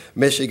for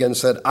Michigan,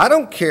 said, I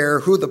don't care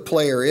who the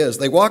player is.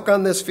 They walk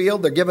on this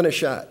field, they're given a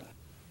shot.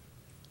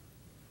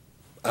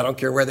 I don't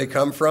care where they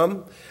come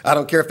from. I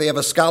don't care if they have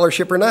a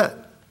scholarship or not.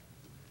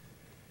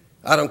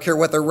 I don't care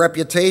what their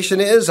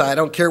reputation is. I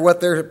don't care what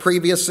their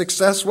previous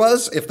success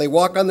was. If they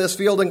walk on this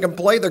field and can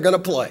play, they're going to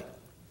play.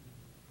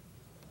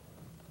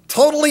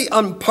 Totally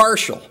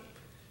impartial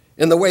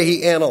in the way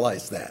he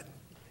analyzed that.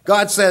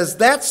 God says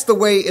that's the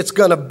way it's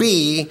going to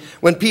be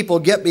when people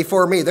get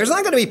before me. There's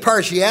not going to be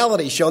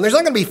partiality shown. There's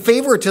not going to be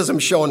favoritism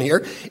shown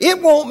here.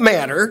 It won't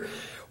matter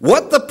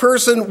what the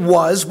person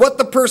was, what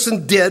the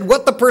person did,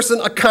 what the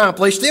person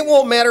accomplished. It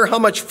won't matter how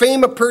much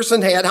fame a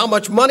person had, how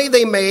much money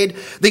they made,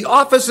 the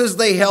offices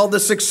they held, the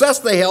success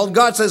they held.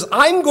 God says,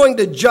 I'm going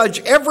to judge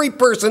every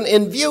person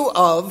in view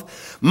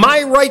of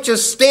my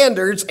righteous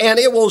standards, and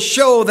it will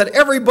show that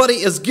everybody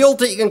is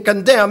guilty and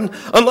condemned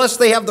unless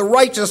they have the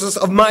righteousness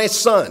of my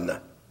Son.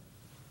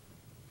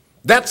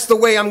 That's the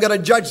way I'm going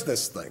to judge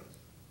this thing.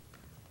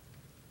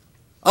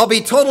 I'll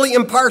be totally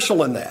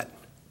impartial in that.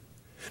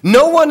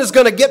 No one is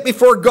going to get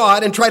before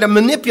God and try to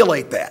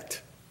manipulate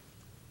that.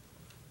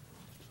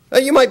 Now,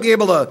 you might be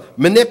able to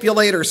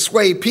manipulate or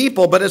sway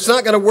people, but it's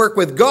not going to work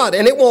with God.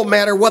 And it won't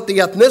matter what the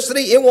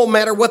ethnicity, it won't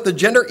matter what the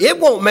gender, it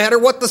won't matter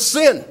what the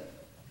sin.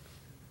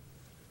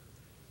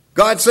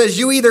 God says,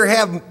 you either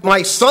have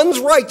my Son's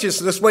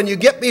righteousness when you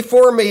get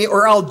before me,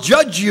 or I'll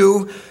judge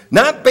you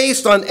not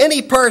based on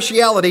any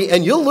partiality,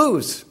 and you'll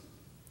lose.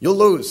 You'll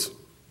lose.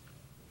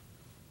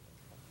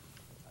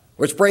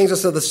 Which brings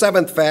us to the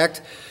seventh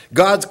fact.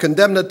 God's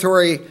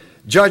condemnatory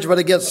judgment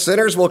against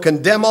sinners will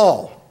condemn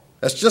all.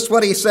 That's just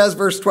what he says,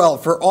 verse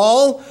 12. For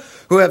all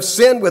who have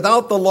sinned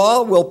without the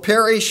law will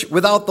perish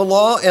without the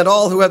law, and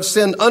all who have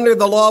sinned under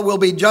the law will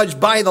be judged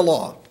by the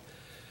law.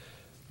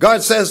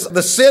 God says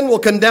the sin will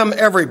condemn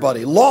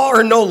everybody, law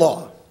or no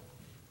law.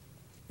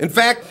 In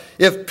fact,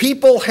 if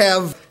people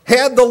have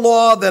had the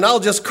law, then I'll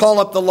just call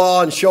up the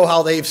law and show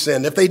how they've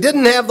sinned. If they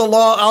didn't have the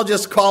law, I'll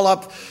just call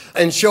up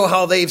and show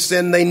how they've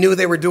sinned. They knew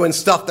they were doing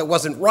stuff that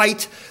wasn't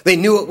right. They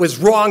knew it was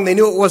wrong. They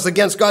knew it was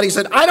against God. He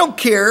said, I don't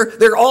care.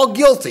 They're all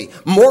guilty.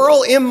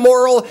 Moral,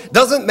 immoral,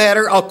 doesn't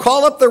matter. I'll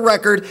call up the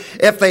record.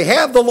 If they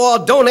have the law,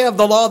 don't have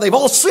the law, they've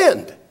all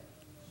sinned.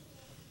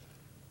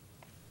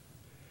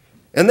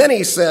 And then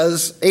he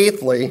says,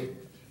 eighthly,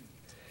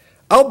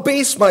 I'll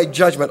base my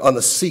judgment on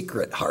the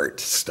secret heart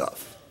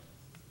stuff.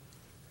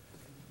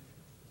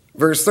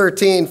 Verse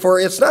 13, for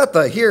it's not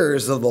the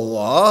hearers of the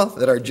law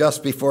that are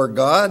just before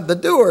God, the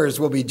doers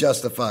will be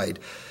justified.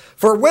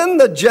 For when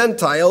the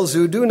Gentiles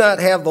who do not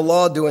have the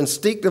law do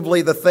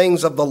instinctively the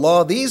things of the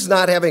law, these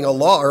not having a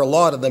law are a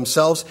law to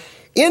themselves,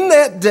 in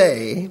that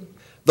day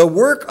the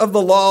work of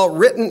the law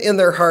written in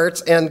their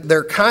hearts and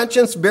their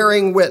conscience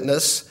bearing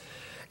witness,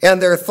 and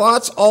their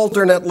thoughts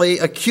alternately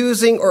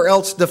accusing or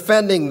else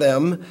defending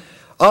them,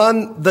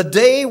 on the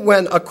day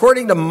when,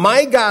 according to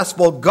my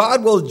gospel,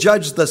 God will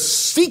judge the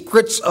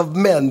secrets of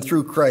men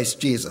through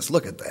Christ Jesus.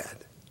 Look at that.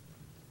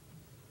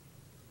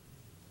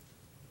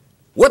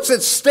 What's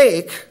at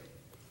stake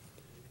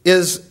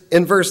is,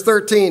 in verse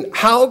 13,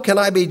 how can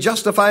I be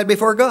justified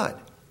before God?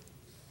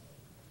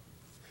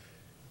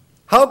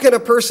 How can a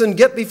person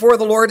get before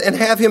the Lord and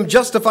have him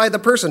justify the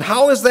person?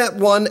 How is that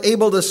one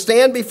able to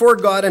stand before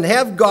God and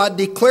have God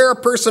declare a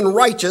person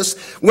righteous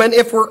when,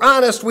 if we're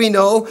honest, we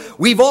know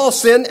we've all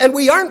sinned and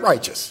we aren't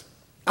righteous?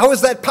 How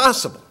is that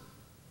possible?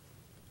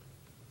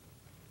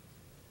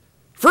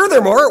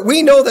 Furthermore,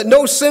 we know that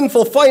no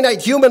sinful,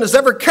 finite human has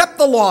ever kept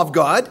the law of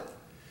God.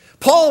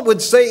 Paul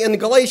would say in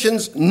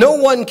Galatians, no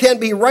one can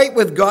be right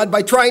with God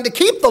by trying to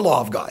keep the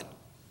law of God.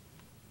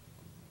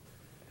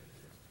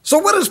 So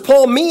what does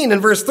Paul mean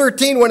in verse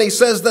 13 when he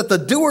says that the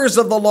doers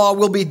of the law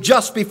will be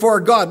just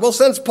before God? Well,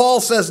 since Paul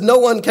says no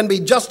one can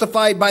be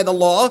justified by the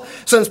law,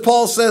 since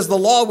Paul says the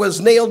law was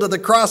nailed to the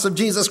cross of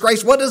Jesus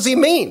Christ, what does he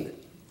mean?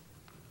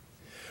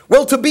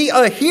 Well, to be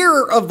a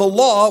hearer of the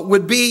law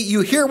would be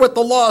you hear what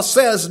the law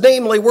says,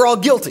 namely, we're all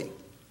guilty.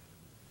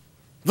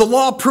 The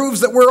law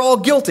proves that we're all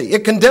guilty.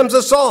 It condemns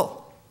us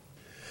all.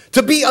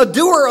 To be a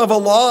doer of a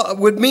law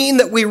would mean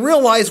that we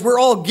realize we're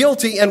all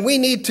guilty and we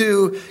need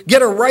to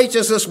get a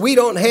righteousness we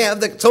don't have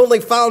that's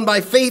only found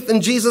by faith in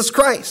Jesus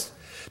Christ.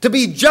 To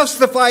be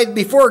justified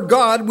before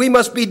God, we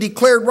must be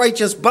declared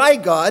righteous by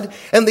God,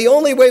 and the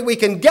only way we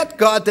can get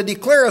God to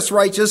declare us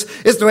righteous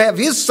is to have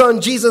his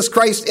Son, Jesus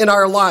Christ, in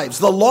our lives.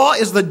 The law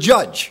is the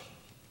judge.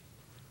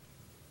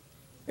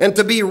 And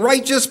to be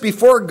righteous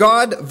before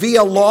God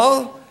via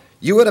law,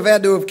 you would have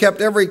had to have kept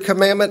every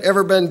commandment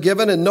ever been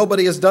given, and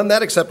nobody has done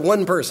that except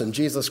one person,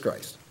 Jesus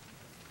Christ.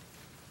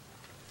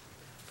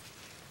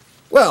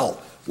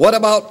 Well, what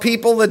about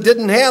people that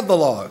didn't have the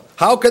law?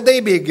 How could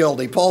they be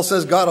guilty? Paul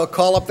says God will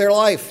call up their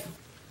life.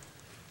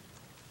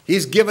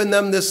 He's given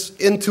them this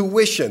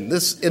intuition,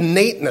 this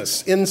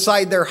innateness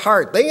inside their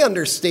heart. They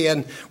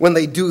understand when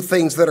they do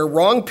things that are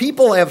wrong.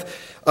 People have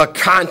a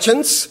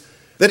conscience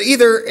that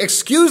either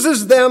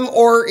excuses them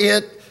or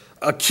it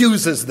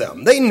accuses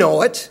them. They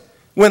know it.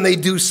 When they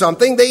do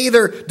something, they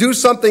either do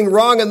something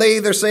wrong and they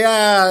either say,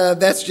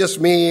 that's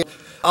just me,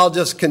 I'll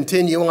just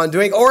continue on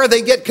doing, or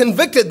they get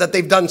convicted that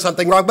they've done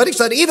something wrong. But he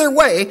said either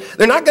way,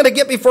 they're not going to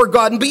get before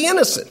God and be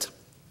innocent.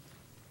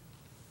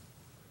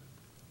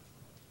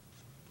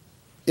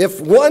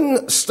 If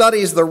one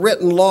studies the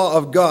written law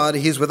of God,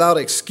 he's without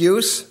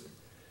excuse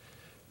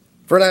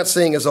for not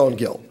seeing his own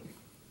guilt.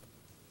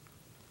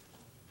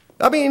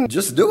 I mean,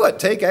 just do it.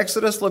 Take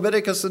Exodus,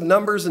 Leviticus, and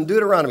Numbers, and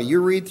Deuteronomy.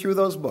 You read through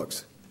those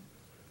books.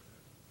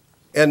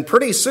 And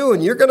pretty soon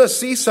you're going to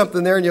see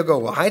something there and you'll go,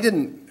 well, I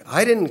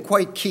didn't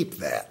quite keep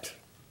that.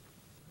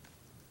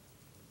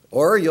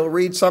 Or you'll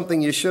read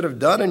something you should have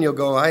done and you'll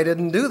go, I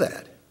didn't do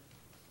that.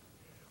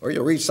 Or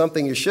you'll read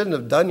something you shouldn't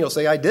have done, you'll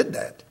say, I did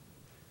that.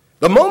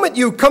 The moment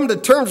you come to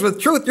terms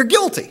with truth, you're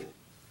guilty.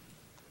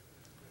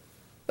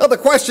 Now the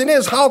question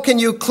is, how can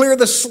you clear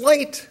the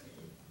slate?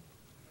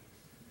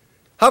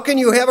 How can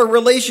you have a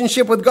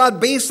relationship with God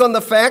based on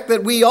the fact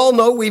that we all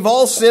know we've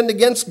all sinned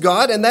against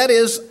God, and that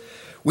is,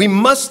 we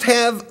must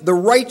have the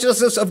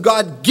righteousness of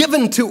God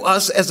given to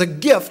us as a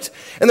gift,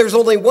 and there's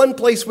only one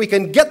place we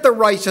can get the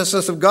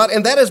righteousness of God,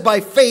 and that is by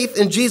faith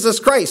in Jesus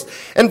Christ.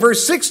 And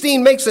verse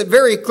 16 makes it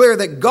very clear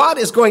that God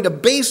is going to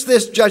base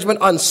this judgment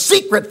on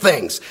secret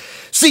things.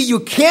 See, you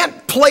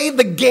can't play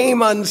the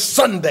game on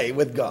Sunday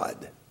with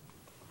God.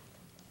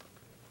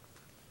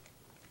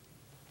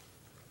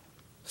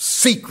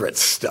 Secret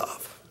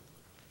stuff.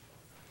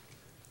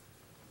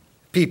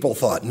 People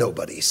thought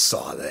nobody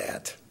saw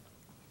that.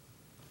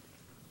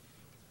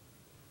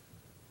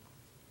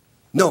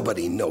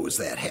 Nobody knows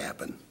that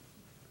happened.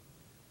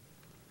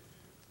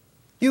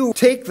 You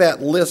take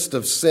that list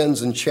of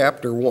sins in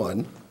chapter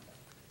 1,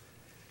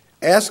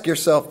 ask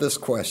yourself this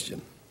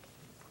question.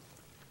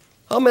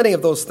 How many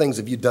of those things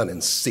have you done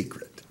in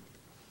secret?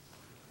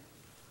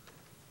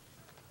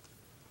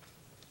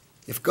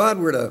 If God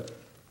were to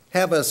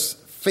have us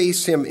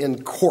face him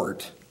in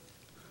court,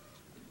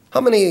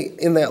 how many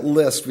in that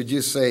list would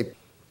you say,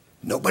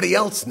 nobody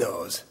else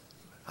knows?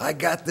 I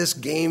got this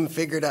game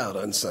figured out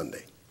on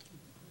Sunday.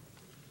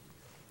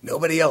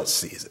 Nobody else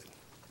sees it.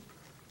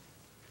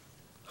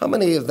 How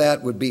many of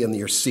that would be in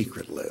your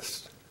secret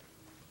list?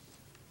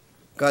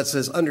 God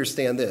says,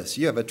 understand this.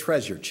 You have a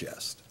treasure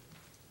chest.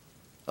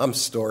 I'm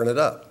storing it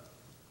up.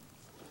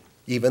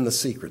 Even the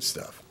secret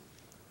stuff.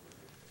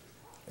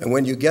 And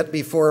when you get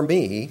before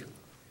me,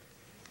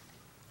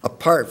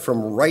 apart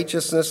from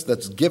righteousness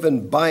that's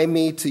given by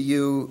me to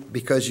you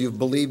because you've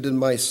believed in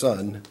my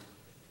Son,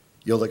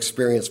 you'll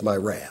experience my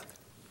wrath.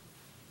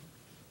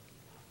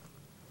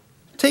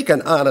 Take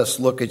an honest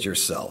look at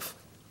yourself.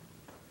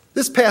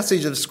 This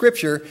passage of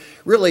Scripture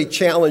really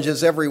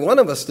challenges every one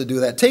of us to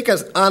do that. Take an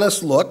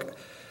honest look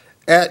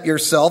at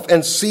yourself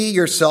and see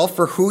yourself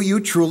for who you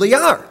truly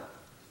are.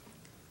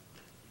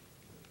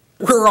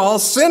 We're all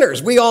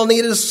sinners. We all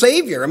need a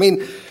Savior. I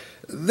mean,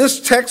 this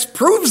text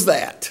proves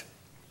that.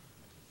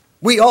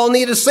 We all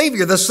need a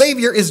Savior. The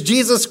Savior is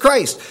Jesus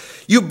Christ.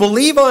 You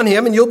believe on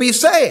him and you'll be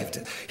saved.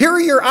 Here are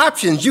your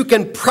options. You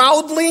can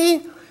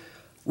proudly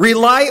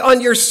rely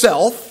on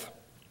yourself.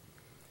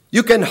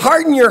 You can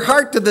harden your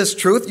heart to this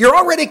truth. You're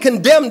already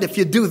condemned if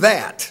you do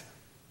that.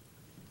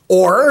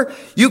 Or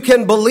you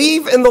can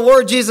believe in the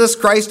Lord Jesus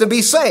Christ and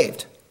be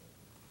saved.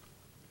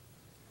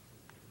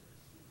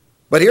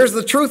 But here's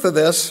the truth of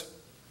this.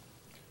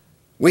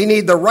 We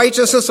need the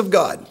righteousness of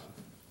God.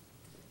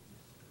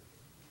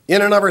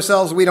 In and of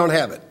ourselves, we don't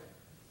have it.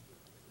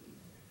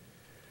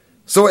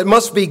 So it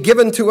must be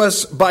given to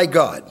us by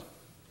God.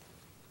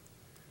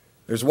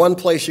 There's one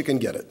place you can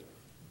get it.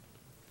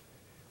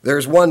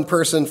 There's one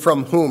person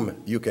from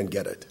whom you can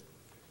get it.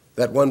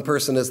 That one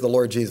person is the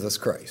Lord Jesus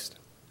Christ.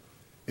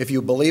 If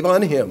you believe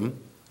on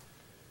him,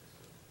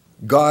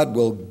 God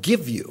will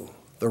give you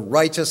the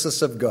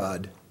righteousness of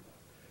God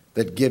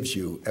that gives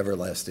you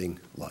everlasting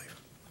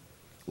life.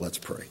 Let's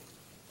pray.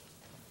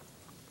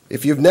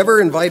 If you've never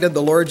invited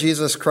the Lord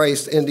Jesus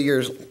Christ into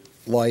your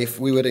life,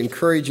 we would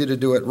encourage you to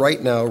do it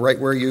right now, right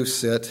where you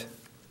sit.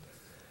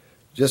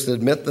 Just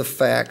admit the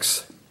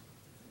facts.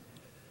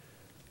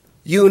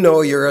 You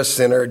know you're a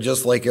sinner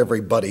just like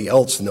everybody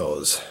else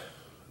knows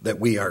that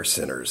we are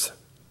sinners.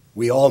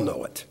 We all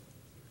know it.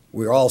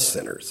 We're all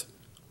sinners.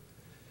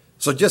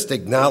 So just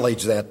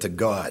acknowledge that to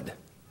God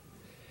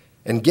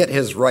and get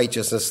his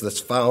righteousness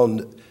that's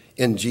found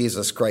in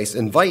Jesus Christ.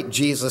 Invite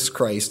Jesus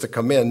Christ to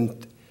come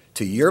in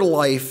to your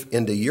life,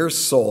 into your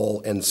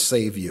soul, and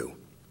save you.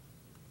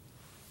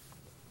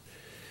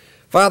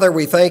 Father,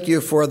 we thank you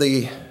for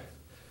the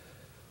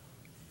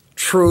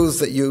truths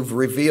that you've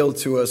revealed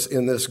to us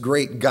in this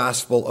great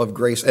gospel of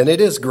grace. And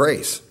it is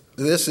grace.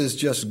 This is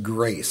just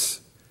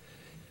grace.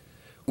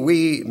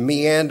 We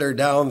meander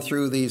down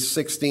through these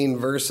 16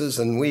 verses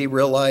and we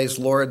realize,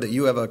 Lord, that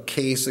you have a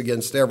case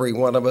against every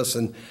one of us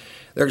and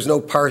there's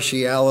no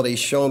partiality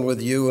shown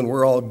with you and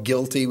we're all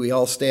guilty. We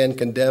all stand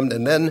condemned.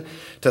 And then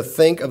to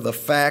think of the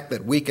fact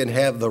that we can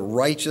have the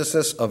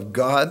righteousness of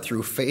God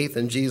through faith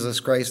in Jesus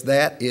Christ,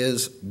 that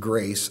is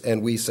grace.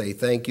 And we say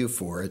thank you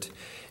for it.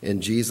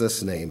 In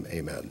Jesus' name,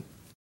 amen.